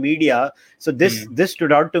social media. So this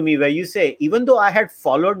stood out to me, where you say, even though I had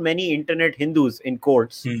followed many internet Hindus in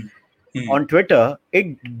quotes on Twitter,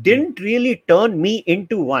 it didn't really turn me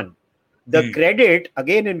into one. The credit,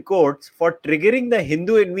 again in quotes, for triggering the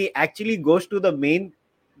Hindu in me actually goes to the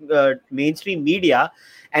mainstream media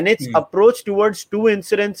and its approach towards two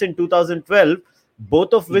incidents in 2012,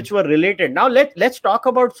 both of which were related. Now let's talk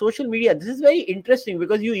about social media. This is very interesting,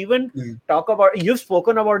 because you even you've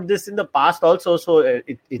spoken about this in the past also, so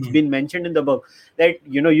it's been mentioned in the book that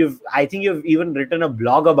I think you've even written a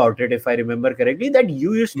blog about it, if I remember correctly, that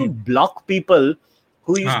you used to block people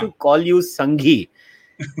who used to call you Sanghi.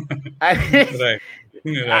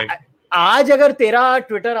 Right. आज अगर तेरा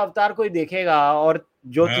Twitter अवतार कोई देखेगा और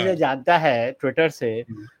जो तुझे जानता है ट्विटर से,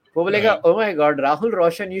 वो बोलेगा, oh my God, Rahul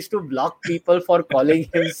Roshan used to block people for calling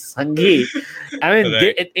him Sanghi. I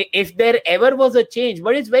mean, if there ever was a change,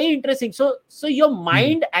 but it's very interesting. So your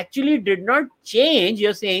mind actually did not change,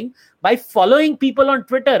 you're saying, by following people on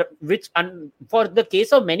Twitter, which for the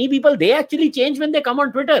case of many people, they actually change when they come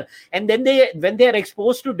on Twitter, and then when they are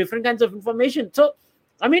exposed to different kinds of information. So,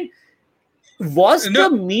 I mean, was the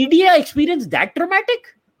media experience that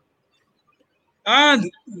traumatic?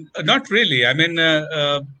 Not really. I mean,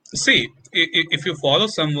 see, if you follow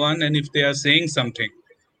someone and if they are saying something,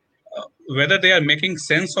 whether they are making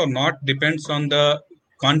sense or not depends on the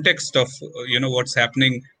context of what's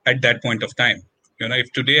happening at that point of time.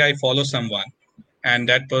 If today I follow someone and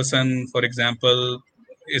that person, for example,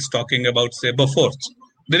 is talking about, say, Bofors,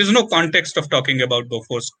 there is no context of talking about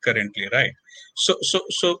Bofors currently, right?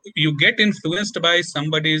 So you get influenced by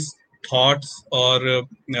somebody's thoughts or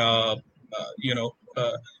uh, you know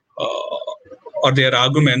uh, uh, or their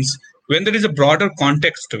arguments when there is a broader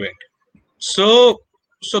context to it. So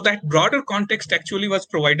that broader context actually was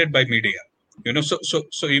provided by media.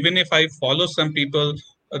 So even if I follow some people,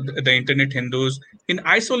 the internet Hindus, in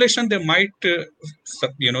isolation they might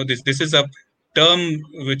this is a term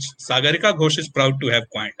which Sagarika Ghosh is proud to have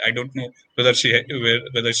coined. I don't know whether she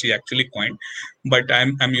actually coined, but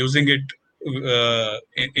I'm using it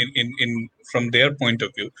in from their point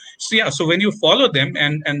of view. So yeah, so when you follow them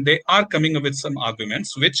and they are coming up with some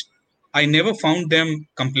arguments which I never found them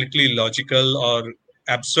completely logical or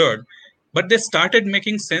absurd, but they started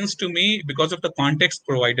making sense to me because of the context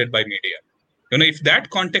provided by media. If that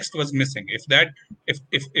context was missing, if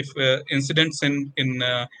incidents in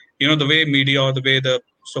the way media or the way the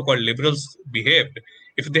so-called liberals behaved,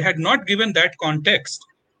 if they had not given that context,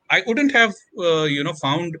 I wouldn't have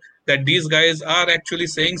found that these guys are actually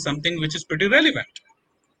saying something which is pretty relevant.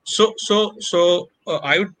 So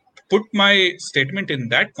I would put my statement in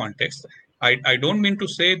that context. I don't mean to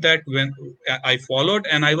say that when I followed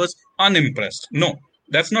and I was unimpressed. No,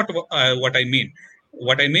 that's not what I mean.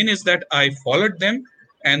 What I mean is that I followed them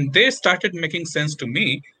and they started making sense to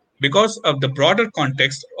me because of the broader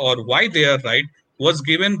context or why they are right was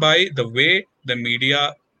given by the way the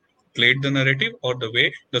media played the narrative or the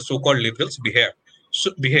way the so-called liberals behaved.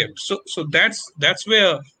 So that's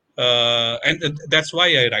where and that's why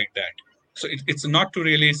I write that. So it's not to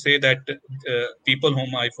really say that people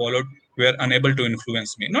whom I followed were unable to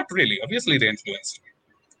influence me. Not really. Obviously, they influenced me.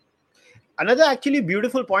 Another actually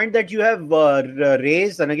beautiful point that you have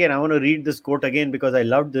raised, and again, I want to read this quote again because I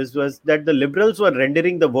loved this, was that the liberals were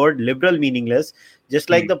rendering the word liberal meaningless, just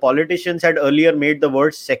like the politicians had earlier made the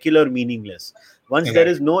word secular meaningless. Once there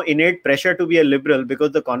is no innate pressure to be a liberal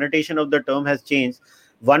because the connotation of the term has changed,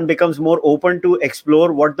 one becomes more open to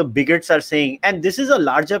explore what the bigots are saying. And this is a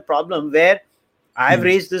larger problem where I've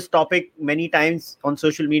raised this topic many times on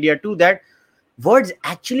social media too, that words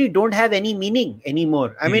actually don't have any meaning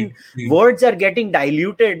anymore. I mean, words are getting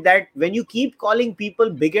diluted, that when you keep calling people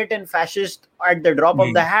bigot and fascist at the drop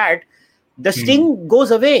of the hat, the sting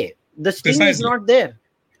goes away. The sting is not there.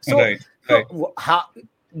 So, have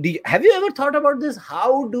you ever thought about this?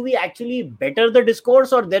 How do we actually better the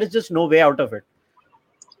discourse, or there is just no way out of it?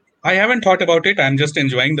 I haven't thought about it. I'm just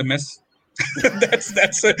enjoying the mess.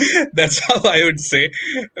 that's how I would say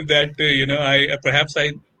that.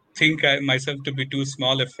 I think myself to be too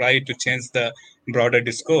small a fry to change the broader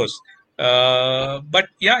discourse. But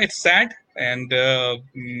yeah, it's sad, and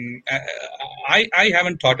I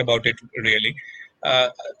haven't thought about it really.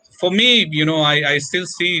 For me, I still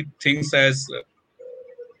see things as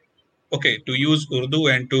okay, to use Urdu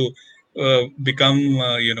and to become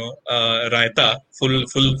raita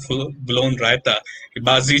full blown रायता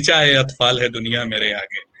बाजीचा है अतफाल है दुनिया मेरे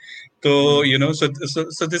आगे.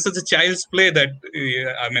 So this is a child's play that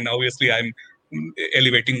I mean, obviously I'm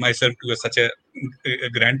elevating myself to such a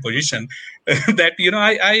grand position that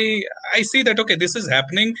I see that okay, this is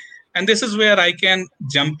happening and this is where I can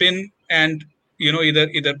jump in and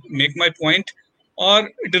either make my point or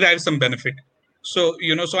derive some benefit. So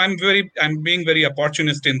so I'm being very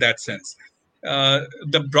opportunist in that sense.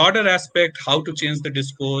 The broader aspect, how to change the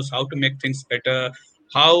discourse, how to make things better,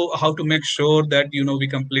 how to make sure that we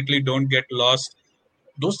completely don't get lost,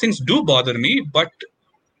 those things do bother me. But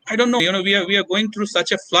I don't know, we are going through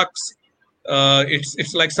such a flux.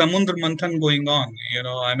 It's like samundra manthan going on,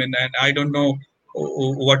 I mean, and I don't know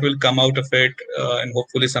what will come out of it, and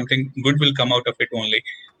hopefully something good will come out of it only,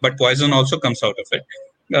 but poison also comes out of it.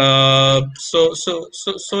 So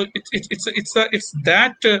it's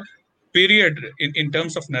that period in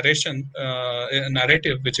terms of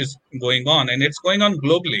narrative which is going on, and it's going on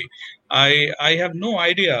globally. I have no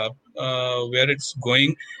idea where it's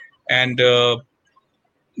going, and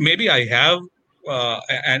maybe I have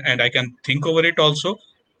and I can think over it also,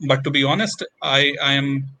 but to be honest, I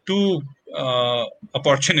am too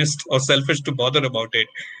opportunist or selfish to bother about it.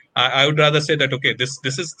 I would rather say that okay, this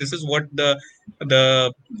is what the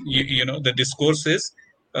discourse is.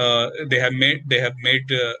 They have made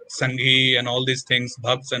Sanghi and all these things,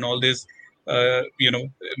 bhakts and all this,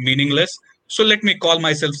 meaningless. So let me call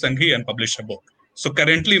myself Sanghi and publish a book. So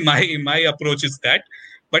currently, my approach is that.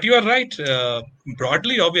 But you are right.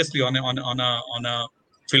 Broadly, obviously, on a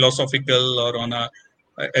philosophical or on a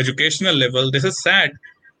educational level, this is sad.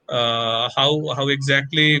 How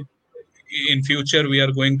exactly in future we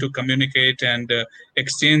are going to communicate and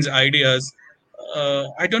exchange ideas.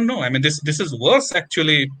 I don't know. I mean, this is worse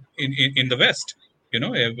actually in the West.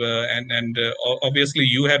 Obviously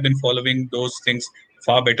you have been following those things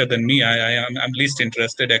far better than me. I'm least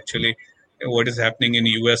interested actually in what is happening in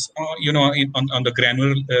US. On the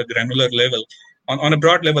granular level. On a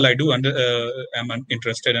broad level, I do am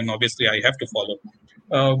interested, and obviously I have to follow.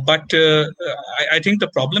 But I think the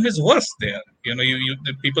problem is worse there.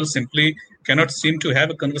 The people simply cannot seem to have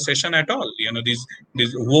a conversation at all.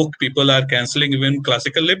 These woke people are canceling even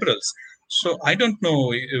classical liberals. So I don't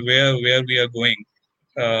know where we are going.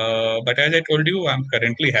 But as I told you, I'm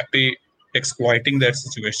currently happy exploiting that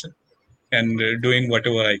situation and doing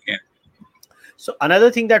whatever I can. So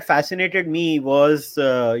another thing that fascinated me was,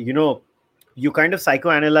 you kind of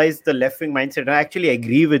psychoanalyze the left wing mindset. And I actually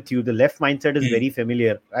agree with you. The left mindset is Mm, very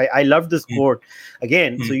familiar. I love this mm, quote.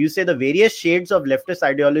 Again, so mm, you say the various shades of leftist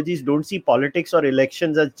ideologies don't see politics or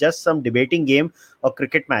elections as just some debating game or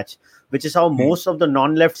cricket match, which is how mm. most of the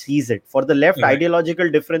non-left sees it. For the left, Right.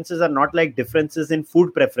 ideological differences are not like differences in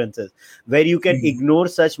food preferences, where you can Mm, ignore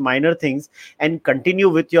such minor things and continue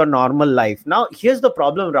with your normal life. Now, here's the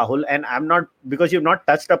problem, Rahul, and I'm not, because you've not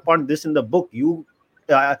touched upon this in the book, you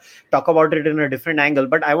uh, talk about it in a different angle,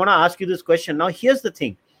 but I want to ask you this question. Now, here's the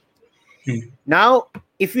thing. mm, Now,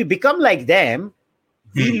 if we become like them,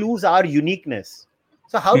 we mm, lose our uniqueness.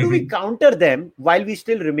 So, how do we mhm. counter them while we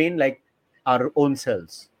still remain like our own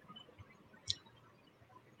selves?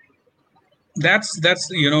 That's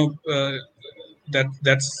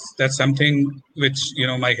something which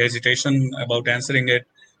my hesitation about answering it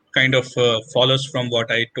kind of follows from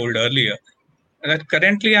what I told earlier. That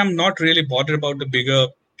currently I'm not really bothered about the bigger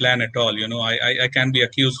plan at all. I can be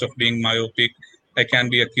accused of being myopic. I can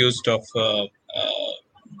be accused of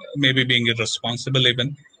maybe being irresponsible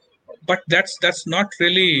even. But that's not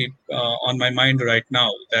really on my mind right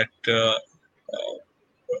now. That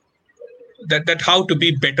how to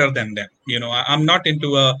be better than them. I'm not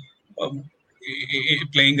into um,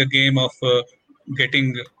 playing a game of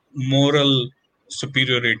getting moral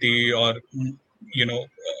superiority, or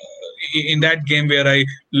in that game where I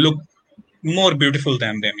look more beautiful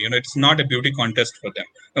than them. It's not a beauty contest for them,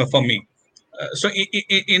 for me. So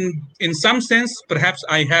in some sense, perhaps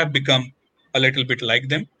I have become a little bit like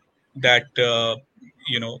them. That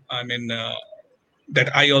I mean. That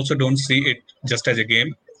I also don't see it just as a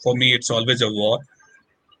game. For me, it's always a war.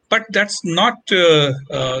 But that's not. You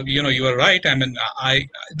are right. I mean,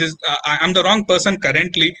 I'm the wrong person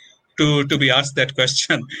currently to be asked that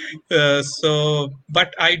question.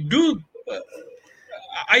 But I do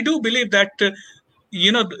believe that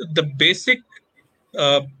the basic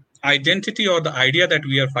uh, identity or the idea that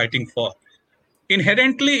we are fighting for,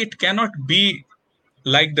 inherently it cannot be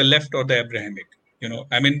like the left or the Abrahamic.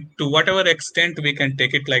 I mean, to whatever extent we can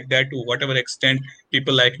take it like that, to whatever extent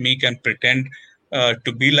people like me can pretend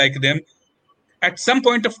to be like them, at some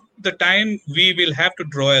point of the time we will have to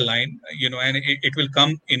draw a line, and it will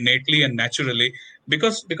come innately and naturally,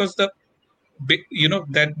 because the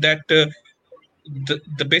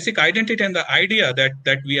basic identity and the idea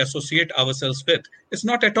that we associate ourselves with is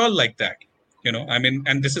not at all like that. I mean,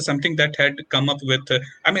 and this is something that had come up with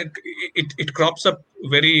I mean, it crops up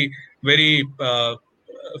very very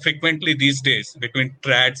frequently these days between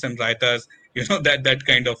trads and raitas, that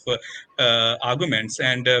kind of arguments.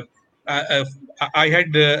 And I, I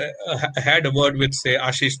had a word with, say,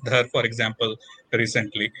 Ashish Dhar, for example,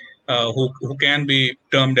 recently, who can be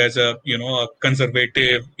termed as a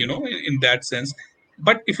conservative, in that sense.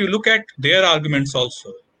 But if you look at their arguments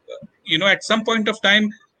also, at some point of time,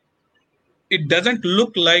 it doesn't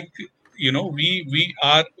look like we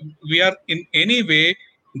are in any way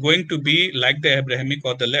going to be like the Abrahamic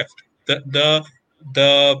or the left. The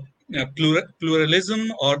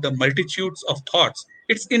pluralism or the multitudes of thoughts,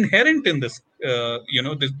 it's inherent in this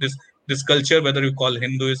culture, whether you call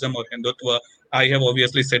Hinduism or Hindutva. I have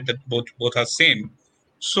obviously said that both are same.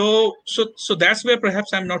 So that's where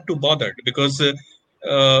perhaps I'm not too bothered, because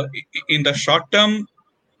in the short term,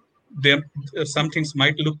 there some things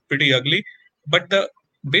might look pretty ugly, but the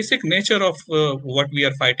basic nature of what we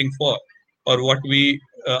are fighting for, or what we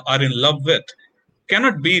are in love with,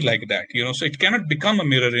 cannot be like that, so it cannot become a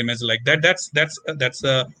mirror image like that. That's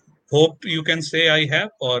a hope you can say I have,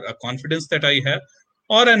 or a confidence that I have,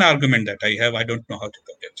 or an argument that I have. I don't know how to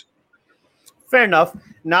put it. Fair enough.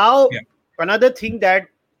 Now, Yeah. another thing that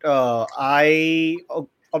I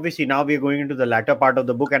obviously now we are going into the latter part of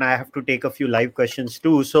the book, and I have to take a few live questions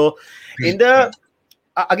too. So, in the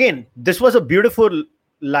again, this was a beautiful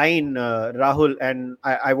line, Rahul, and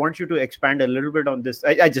I want you to expand a little bit on this.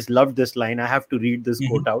 I just love this line. I have to read this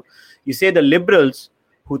quote out. You say the liberals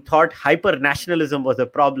who thought hyper nationalism was a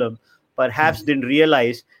problem perhaps didn't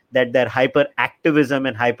realize that their hyper activism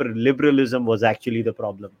and hyper liberalism was actually the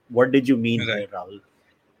problem. What did you mean Right. here, Rahul?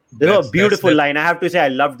 This is a beautiful line. I have to say, I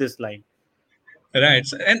love this line. Right,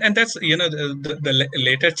 and that's the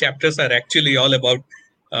later chapters are actually all about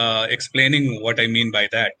explaining what I mean by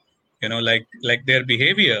that. Like their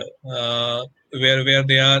behavior, where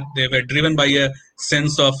they were driven by a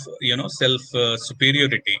sense of self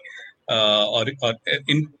superiority, or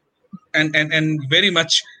in and very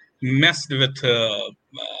much messed with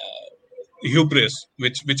hubris,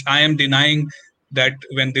 which I am denying that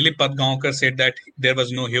when Dilip Padgaonkar said that there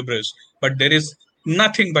was no hubris, but there is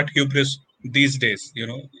nothing but hubris these days.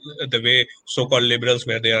 The way so-called liberals,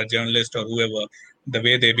 where they are journalists or whoever, the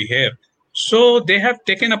way they behave. So they have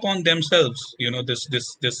taken upon themselves,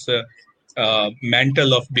 this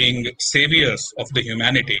mantle of being saviors of the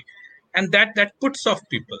humanity, and that puts off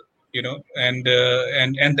people, and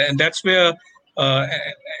that's where uh,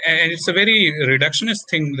 and it's a very reductionist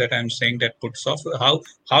thing that I'm saying, that puts off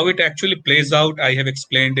how it actually plays out. I have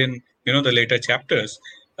explained in the later chapters.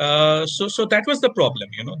 So that was the problem.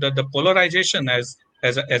 The polarization, as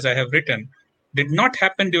I have written, did not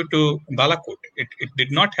happen due to Balakot. It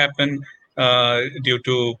did not happen due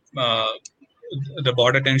to the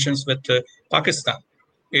border tensions with Pakistan.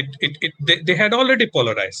 They had already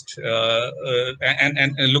polarized,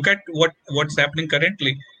 and look at what's happening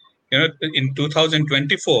currently. In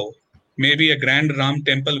 2024, maybe a grand Ram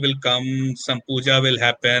temple will come, some puja will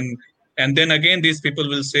happen, and then again these people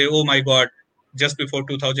will say, "Oh my God, just before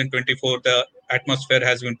 2024, the atmosphere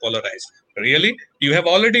has been polarized." Really, you have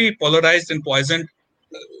already polarized and poisoned.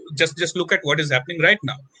 Just look at what is happening right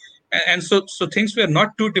now, and so things were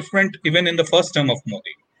not too different even in the first term of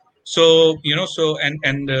Modi. So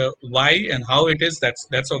why and how it is,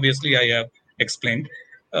 that's obviously I have explained.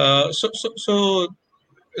 So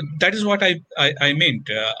that is what I meant.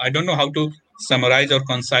 I don't know how to summarize or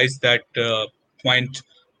concise that point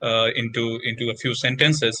into a few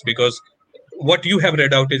sentences, because what you have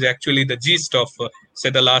read out is actually the gist of say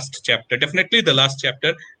the last chapter, definitely the last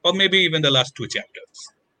chapter, or maybe even the last two chapters.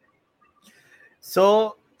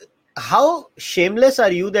 So, how shameless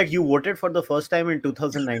are you that you voted for the first time in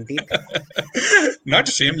 2019? Not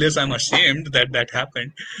shameless, I'm ashamed that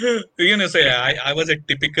happened. Say I was a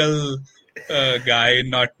typical guy,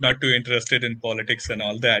 not too interested in politics and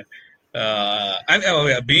all that.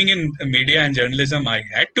 Being in media and journalism, I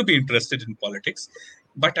had to be interested in politics,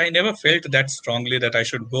 but I never felt that strongly that I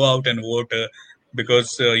should go out and vote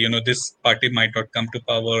because this party might not come to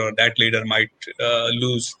power, or that leader might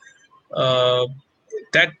lose. Uh,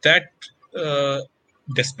 that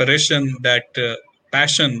desperation, that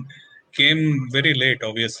passion came very late,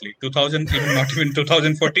 obviously. 2000, even not even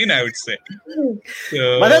 2014, I would say.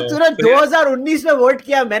 मतलब तूने 2019 में vote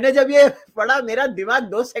किया. मैंने जब ये पढ़ा, मेरा दिमाग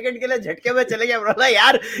 2 सेकंड के लिए झटके में चले गया. बोला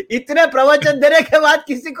यार, इतने प्रवचन देने के बाद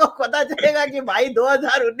किसी को पता चलेगा कि भाई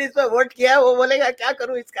 2019 में वोट किया है, वो बोलेगा क्या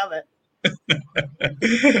करूं इसका मैं.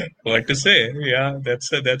 What to say? Yeah,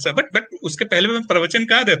 that's but उसके पहले मैं प्रवचन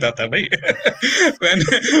कहाँ देता था भाई.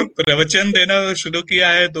 मैंने प्रवचन देना शुरू किया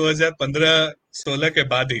है 2015-16 के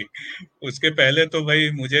बाद ही. उसके पहले तो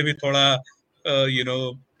भाई मुझे भी थोड़ा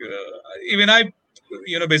even I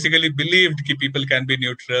basically believed कि people can be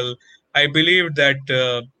neutral. I believed that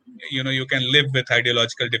you can live with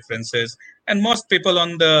ideological differences, and most people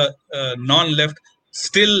on the non-left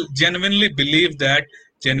still genuinely believe that,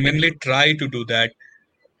 genuinely try to do that,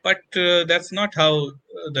 but that's not how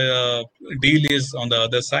the deal is on the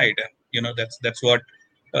other side. That's what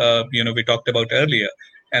we talked about earlier,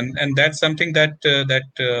 and that's something that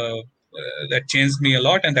changed me a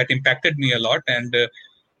lot, and that impacted me a lot. And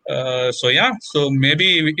so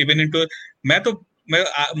maybe even into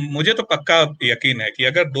मुझे तो पक्का यकीन है कि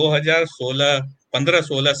अगर 2016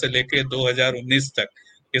 15-16 से लेके 2019 तक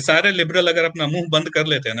ये सारे लिबरल अगर अपना मुंह बंद कर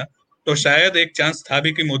लेते ना, तो शायद एक चांस था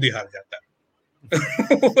भी कि मोदी हार जाता.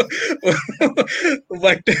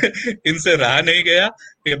 बट इनसे रहा नहीं गया,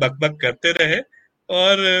 ये बकबक करते रहे.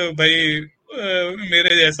 और भाई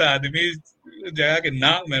मेरे जैसा आदमी जगह कि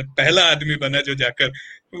ना, मैं पहला आदमी बना जो जाकर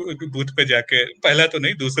बूथ पे जाके, पहला तो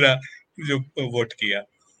नहीं दूसरा, जो वोट किया,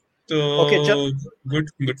 तो Okay, good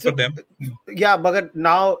for so them. yeah, but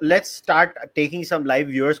now let's start taking some live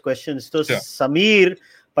viewers questions. So Sure. Samir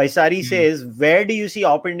Paisari Hmm. says, where do you see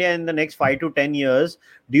Op India in the next 5 to 10 years?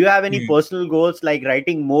 Do you have any Hmm. personal goals like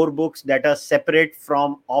writing more books that are separate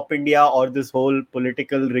from Op India or this whole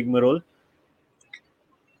political rigmarole?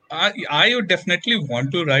 I would definitely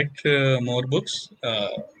want to write more books.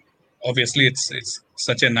 Obviously, it's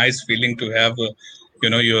such a nice feeling to have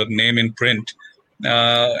your name in print,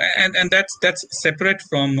 and that's separate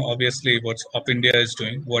from obviously what Up India is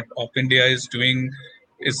doing. What Up India is doing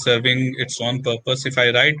is serving its own purpose. If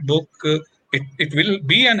I write book, it will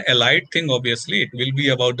be an allied thing. Obviously, it will be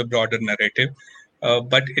about the broader narrative,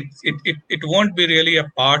 but it won't be really a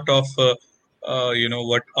part of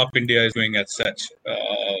what Up India is doing as such.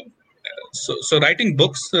 So writing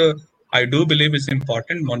books, I do believe is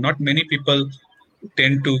important. Not many people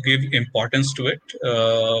tend to give importance to it,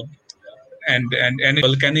 and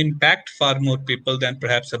it can impact far more people than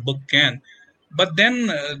perhaps a book can. But then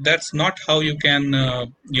that's not how you can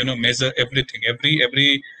measure everything.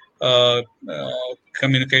 Every uh,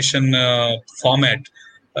 communication format,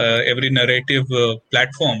 every narrative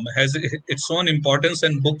platform has its own importance,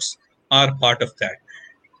 and books are part of that.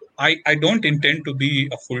 I don't intend to be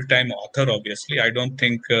a full time author. Obviously, I don't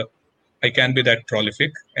think I can be that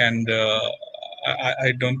prolific, and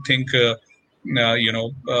I don't think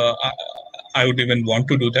I would even want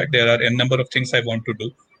to do that. There are a number of things I want to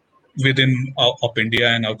do within of India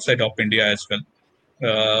and outside of India as well.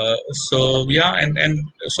 So yeah, and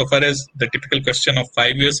so far as the typical question of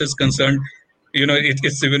 5 years is concerned,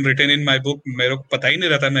 it's even written in my book. मेरे को पता ही नहीं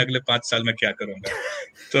रहता मैं अगले 5 साल में क्या करूँगा.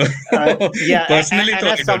 So Yeah, personally, and तो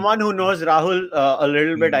as I don't. someone who knows Rahul a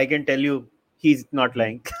little bit, Hmm. I can tell you he's not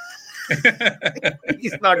lying.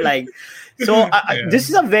 He's not lying. So Yeah. this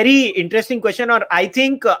is a very interesting question, or I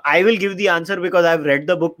think I will give the answer because I've read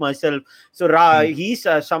the book myself. So he's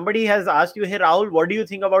somebody has asked you, hey Rahul, what do you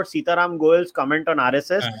think about Sitaram Goel's comment on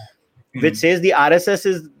RSS, which says the RSS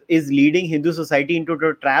is leading Hindu society into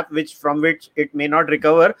a trap from which it may not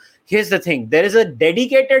recover? Here's the thing: there is a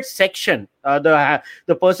dedicated section.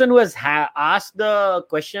 The person who has asked the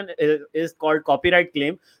question is called Copyright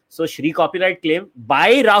Claim. So Shri Copyright Claim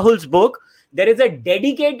by Rahul's book. There is a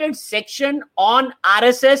dedicated section on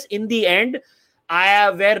RSS in the end,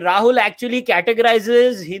 where Rahul actually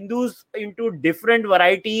categorizes Hindus into different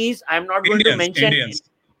varieties. I'm not going to mention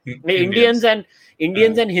Indians and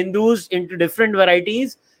Hindus into different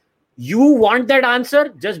varieties. You want that answer?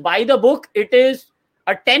 Just buy the book. It is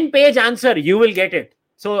a 10-page answer. You will get it.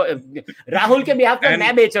 So Rahul के behalf पे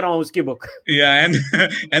मैं बेच रहा हूँ उसकी book. Yeah,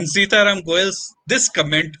 and Sitaram Goel's this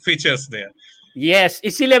comment features there. Yes,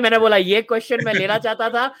 इसीलिए मैंने बोला ये question मैं लेना चाहता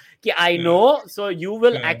था कि I know, so you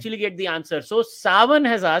will actually get the answer. So Savan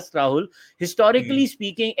has asked Rahul, historically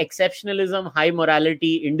speaking, exceptionalism, high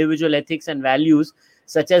morality, individual ethics and values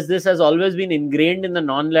such as this has always been ingrained in the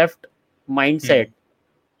non-left mindset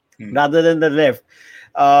rather than the left.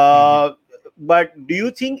 But do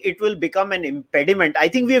you think it will become an impediment? I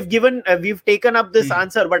think we've taken up this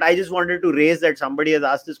answer, but I just wanted to raise that somebody has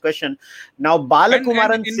asked this question. Now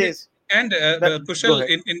Balakumaran says, Kushal,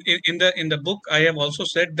 in the book, I have also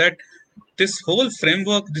said that this whole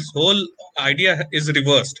framework, this whole idea is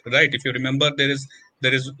reversed, right? If you remember, there is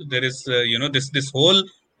this whole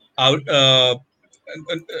out.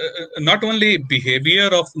 Not only behavior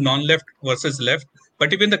of non-left versus left,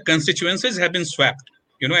 but even the constituencies have been swapped.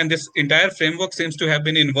 And this entire framework seems to have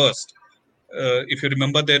been inversed. If you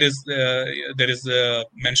remember, there is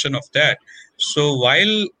mention of that. So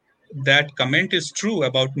while that comment is true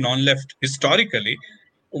about non-left historically,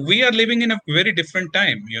 we are living in a very different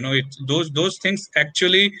time. Those things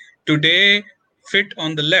actually today fit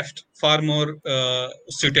on the left far more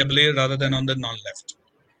suitably rather than on the non-left.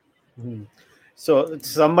 So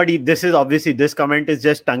this comment is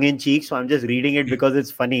just tongue in cheek. So I'm just reading it because it's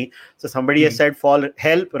funny. So somebody has said,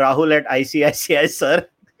 help Rahul at ICICI, sir.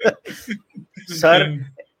 Sir,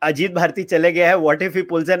 Ajit Bharti chale gaya hai. What if he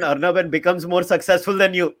pulls an Arnab and becomes more successful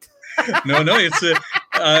than you? No, it's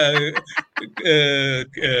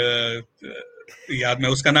यार मैं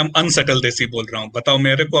उसका नाम अनसटल देसी बोल रहा हूँ. बताओ,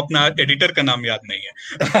 मेरे को अपना एडिटर का नाम याद नहीं है.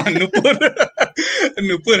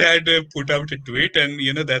 Nupur had put out a tweet, and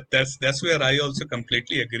that's where I also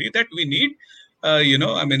completely agree that we need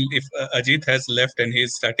I mean, if Ajit has left and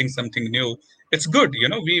he's starting something new, it's good.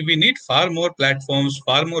 We need far more platforms,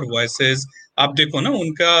 far more voices. आप देखो ना,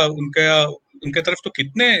 उनके तरफ तो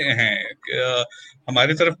कितने हैं,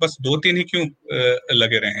 हमारी तरफ बस 2-3 ही क्यों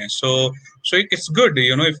लगे रहे हैं. So it's good,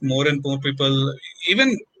 if more and more people,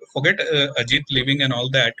 even forget Ajit leaving and all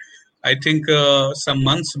that, I think some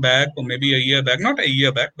months back, or maybe a year back, not a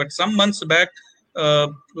year back, but some months back,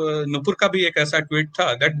 Nupur का भी एक ऐसा tweet था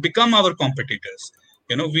that become our competitors.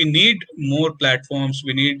 We need more platforms.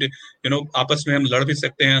 We need, आपस में हम लड़ भी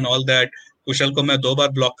सकते हैं and all that. कुशल को मैं 2 बार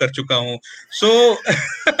ब्लॉक कर चुका हूँ. So,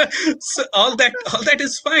 so all that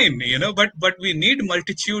is fine, but we need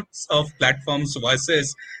multitudes of platforms,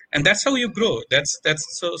 voices, and that's how you grow.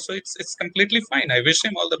 So it's completely fine. I wish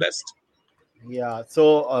him all the best. Yeah. So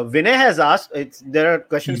Vinay has asked. There are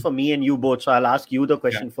questions for me and you both. So I'll ask you the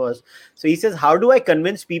question first. So he says, "How do I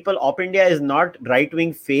convince people Op India is not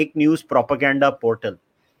right-wing fake news propaganda portal?"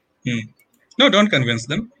 No, don't convince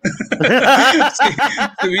them. See,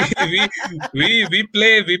 we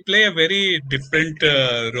play a very different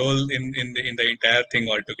role in the entire thing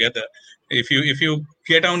altogether. If you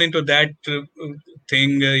get down into that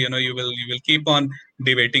thing, you will keep on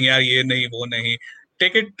debating. Yeah, ye nahi, wo nahi.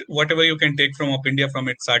 Take it whatever you can take from Op India, from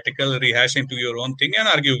its article, rehash into your own thing and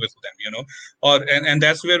argue with them. And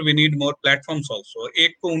that's where we need more platforms also.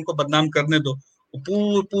 एक को उनको बदनाम करने दो,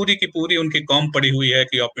 पूरी की पूरी उनकी कॉम पड़ी हुई है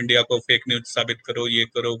कि ऑफ इंडिया को फेक न्यूज साबित करो, ये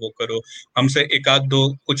करो, वो करो. हमसे एक आध दो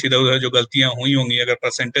कुछ इधर उधर जो गलतियां हुई होंगी, अगर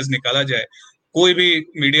परसेंटेज निकाला जाए, कोई भी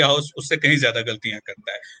मीडिया हाउस उससे कहीं ज्यादा गलतियां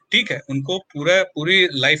करता है. ठीक है, उनको पूरी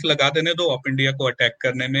लाइफ लगा देने दो ऑफ इंडिया को अटैक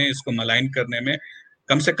करने में, इसको मलाइन करने में.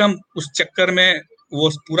 कम से कम उस चक्कर में वो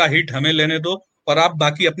पूरा हिट हमें लेने दो और आप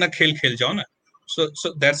बाकी अपना खेल खेल जाओ ना. So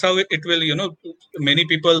that's how it will, many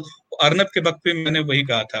people. Arnab के वक्त पे मैंने वही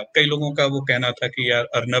कहा था. कई लोगों का वो कहना था कि यार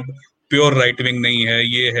अर्नब प्योर राइट विंग नहीं है,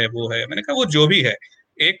 ये है, वो है. मैंने कहा वो जो भी है,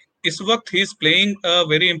 एक इस वक्त he is playing a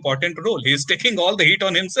very important role. He is taking all the heat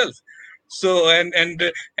on himself. So and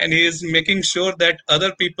he is making sure that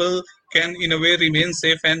other people can in a way remain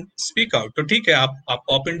safe and speak out. तो ठीक है, आप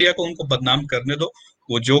op India को उनको बदनाम करने दो.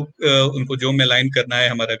 वो जो उनको जो मेलाइन करना है,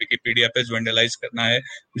 हमारा विकिपीडिया पे वेंडलाइज करना है,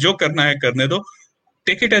 जो करना है करने दो.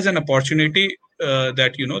 Take it as an opportunity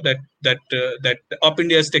that Up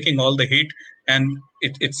India is taking all the heat, and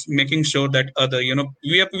it's making sure that other,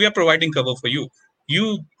 we are providing cover for you.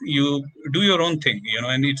 You do your own thing,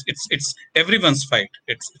 and it's everyone's fight.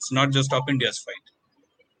 It's not just Up India's fight.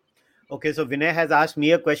 Okay, so Vinay has asked me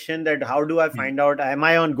a question that how do I find out, am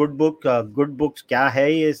I on good books क्या है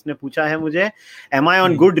ये इसने पूछा है मुझे. Am I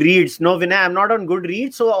on Goodreads? No, Vinay, I'm not on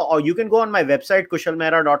Goodreads. So you can go on my website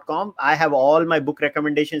kushalmehra.com. I have all my book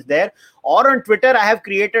recommendations there. Or on Twitter, I have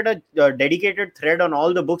created a dedicated thread on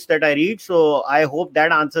all the books that I read. So I hope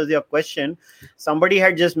that answers your question. Somebody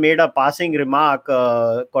had just made a passing remark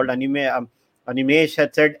called Animesh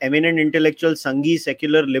had said, eminent intellectual, Sanghi,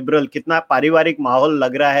 secular, liberal. कितना पारिवारिक माहौल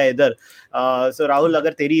लग रहा है इधर. So Rahul,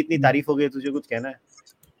 अगर तेरी इतनी तारीफ हो गई, तुझे कुछ कहना है?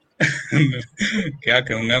 क्या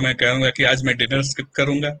कहूंगा, मैं कहूंगा कि आज मैं डिनर स्किप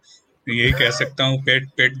करूंगा, यही कह सकता हूँ.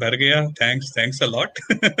 पेट भर गया. Thanks a lot.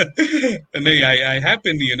 नहीं, I have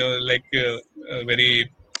been, like very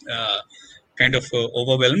kind of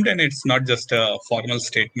overwhelmed, and it's not just a formal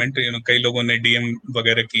statement. कई लोगों ने DM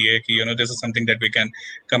वगैरह किए कि this is something that we can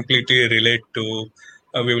completely relate to.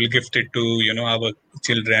 We will gift it to our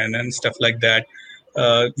children and stuff like that.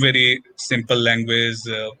 Very simple language,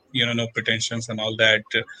 no pretensions and all that.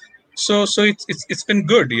 So it's been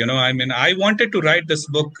good. I mean, I wanted to write this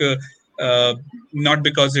book not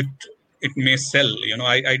because it may sell.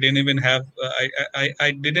 I didn't even have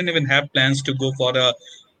I didn't even have plans to go for a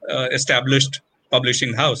established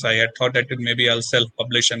publishing house. I had thought that maybe I'll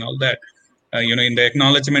self-publish and all that. In the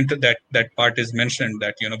acknowledgement that part is mentioned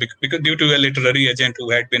that because due to a literary agent who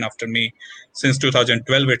had been after me since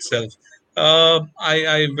 2012 itself,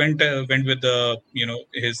 I went with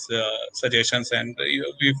his suggestions, and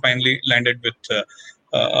we finally landed with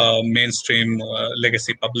a mainstream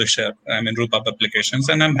legacy publisher. I mean, Rupa Publications,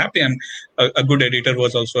 and I'm happy. And a good editor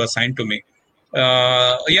was also assigned to me.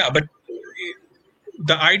 But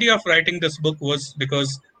the idea of writing this book was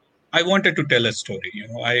because I wanted to tell a story.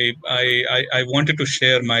 I wanted to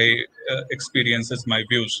share my experiences, my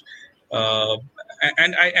views,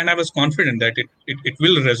 and I was confident that it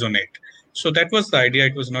will resonate. So that was the idea.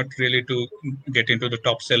 It was not really to get into the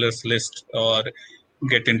top sellers list or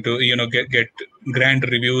get into get grand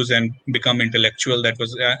reviews and become intellectual. That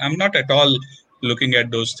was, I'm not at all looking at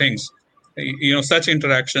those things. Such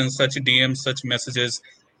interactions, such DMs, such messages,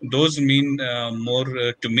 those mean more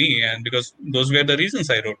to me, and because those were the reasons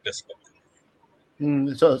I wrote this book.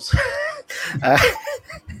 So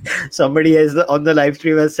somebody has on the live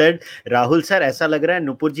stream has said, Rahul sir, ऐसा लग रहा है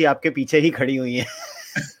नुपुर जी आपके पीछे ही खड़ी हुई हैं.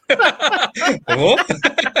 वो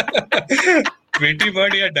ट्वीटी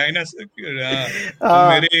बर्ड या डायनासोर,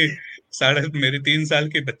 मेरी 3 साल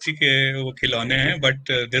की बच्ची के वो खिलौने हैं.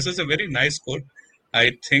 But this is a very nice quote.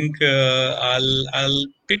 I think I'll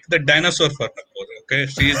pick the dinosaur for Napur. Okay,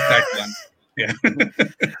 she's that one. Yeah.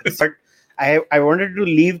 But I wanted to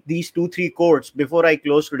leave these 2-3 quotes before I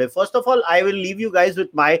close today. First of all, I will leave you guys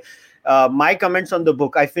with my comments on the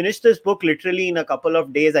book. I finished this book literally in a couple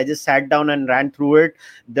of days. I just sat down and ran through it.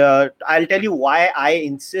 I'll tell you why I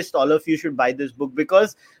insist all of you should buy this book,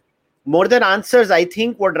 because more than answers, I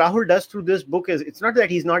think what Rahul does through this book is, it's not that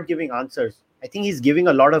he's not giving answers. I think he's giving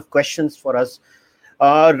a lot of questions for us.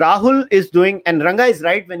 Rahul is doing, and Ranga is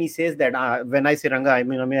right when he says that. When I say Ranga, I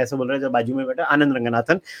mean ऐसा बोल रहा है जब बाजू में बैठा Anand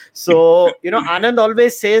Ranganathan. So Anand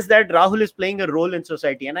always says that Rahul is playing a role in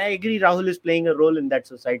society, and I agree. Rahul is playing a role in that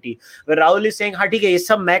society. Where Rahul is saying, हाँ ठीक है, ये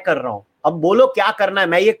सब मैं कर रहा हूँ. अब बोलो क्या करना है.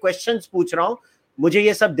 मैं ये questions पूछ रहा हूँ. मुझे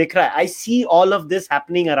ये सब दिख रहा है. I see all of this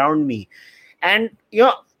happening around me, and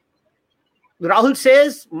Rahul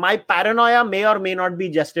says my paranoia may or may not be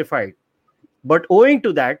justified, but owing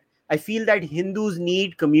to that, I feel that Hindus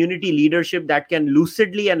need community leadership that can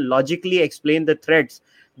lucidly and logically explain the threats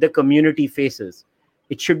the community faces.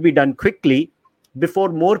 It should be done quickly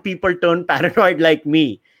before more people turn paranoid like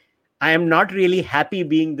me. I am not really happy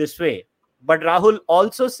being this way. But Rahul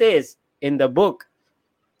also says in the book,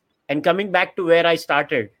 and coming back to where I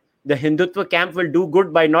started, the Hindutva camp will do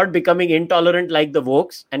good by not becoming intolerant like the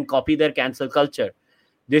Vokes and copy their cancel culture.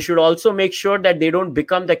 They should also make sure that they don't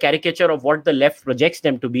become the caricature of what the left projects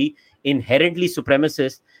them to be, inherently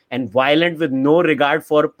supremacist and violent with no regard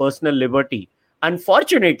for personal liberty.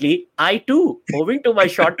 Unfortunately, I too, owing to my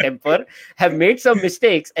short temper, have made some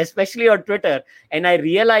mistakes, especially on Twitter, and I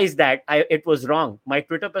realized that it was wrong. My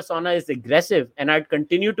Twitter persona is aggressive, and I'd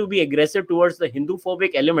continue to be aggressive towards the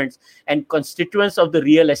Hindu-phobic elements and constituents of the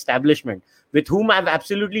real establishment, with whom I have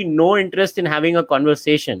absolutely no interest in having a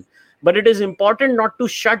conversation. But it is important not to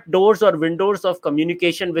shut doors or windows of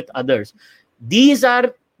communication with others. These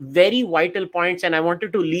are very vital points, and I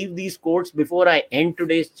wanted to leave these quotes before I end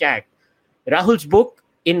today's chat. Rahul's book,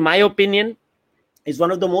 in my opinion, is one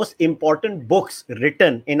of the most important books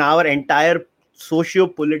written in our entire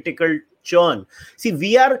socio-political churn. See,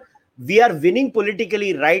 we are winning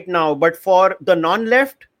politically right now, but for the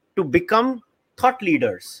non-left to become thought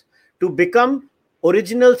leaders, to become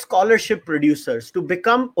original scholarship producers, to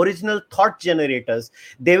become original thought generators,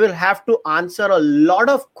 they will have to answer a lot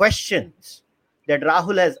of questions that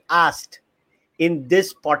Rahul has asked in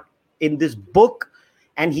this book,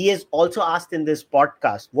 and he has also asked in this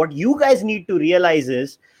podcast. What you guys need to realize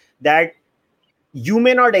is that you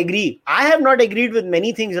may not agree. I have not agreed with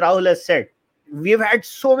many things Rahul has said. We've had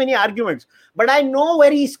so many arguments, but I know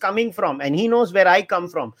where he's coming from, and he knows where I come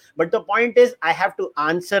from. But the point is, I have to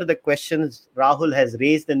answer the questions Rahul has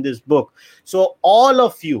raised in this book. So all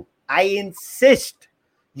of you, I insist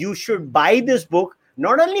you should buy this book.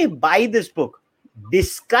 Not only buy this book,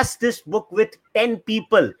 discuss this book with 10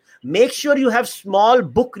 people. Make sure you have small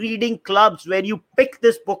book reading clubs where you pick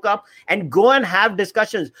this book up and go and have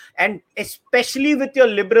discussions, and especially with your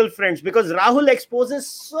liberal friends, because Rahul exposes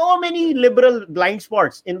so many liberal blind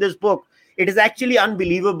spots in this book. It is actually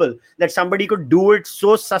unbelievable that somebody could do it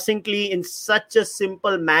so succinctly in such a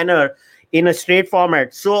simple manner in a straight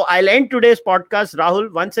format. So I'll end today's podcast.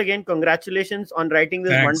 Rahul, once again, congratulations on writing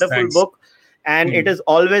this wonderful book. And it is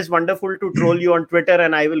always wonderful to troll you on Twitter,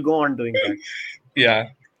 and I will go on doing that. Yeah.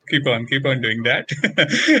 Keep on doing that.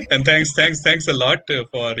 And thanks a lot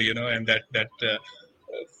for and that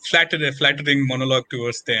flattering monologue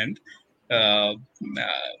towards the end.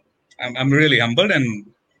 I'm really humbled, and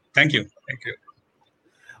thank you.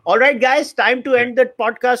 All right, guys, time to end the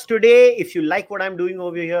podcast today. If you like what I'm doing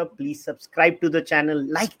over here, please subscribe to the channel,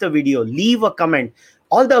 like the video, leave a comment.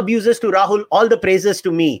 All the abuses to Rahul, all the praises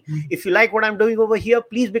to me. If you like what I'm doing over here,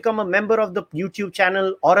 please become a member of the YouTube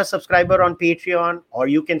channel or a subscriber on Patreon, or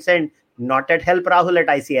you can send not at help Rahul at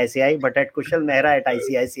ICICI, but at Kushal Mehra at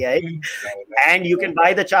ICICI. And you can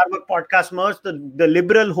buy the Charvak podcast merch. The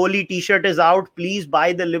Liberal Holy t-shirt is out. Please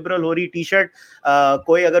buy the Liberal Holy t-shirt.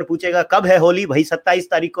 कोई अगर पूछेगा कब है होली, भाई 27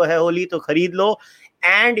 तारीख को है होली, तो खरीद लो.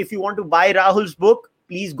 And if you want to buy Rahul's book,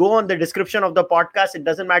 please go on the description of the podcast. It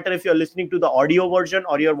doesn't matter if you're listening to the audio version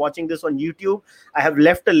or you're watching this on YouTube. I have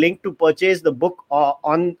left a link to purchase the book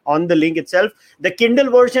on the link itself. The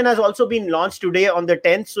Kindle version has also been launched today on the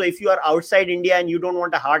 10th. So if you are outside India and you don't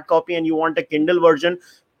want a hard copy and you want a Kindle version,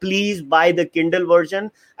 please buy the Kindle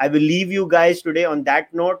version. I will leave you guys today on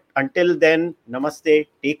that note. Until then, namaste,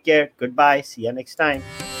 take care, goodbye, see you next time.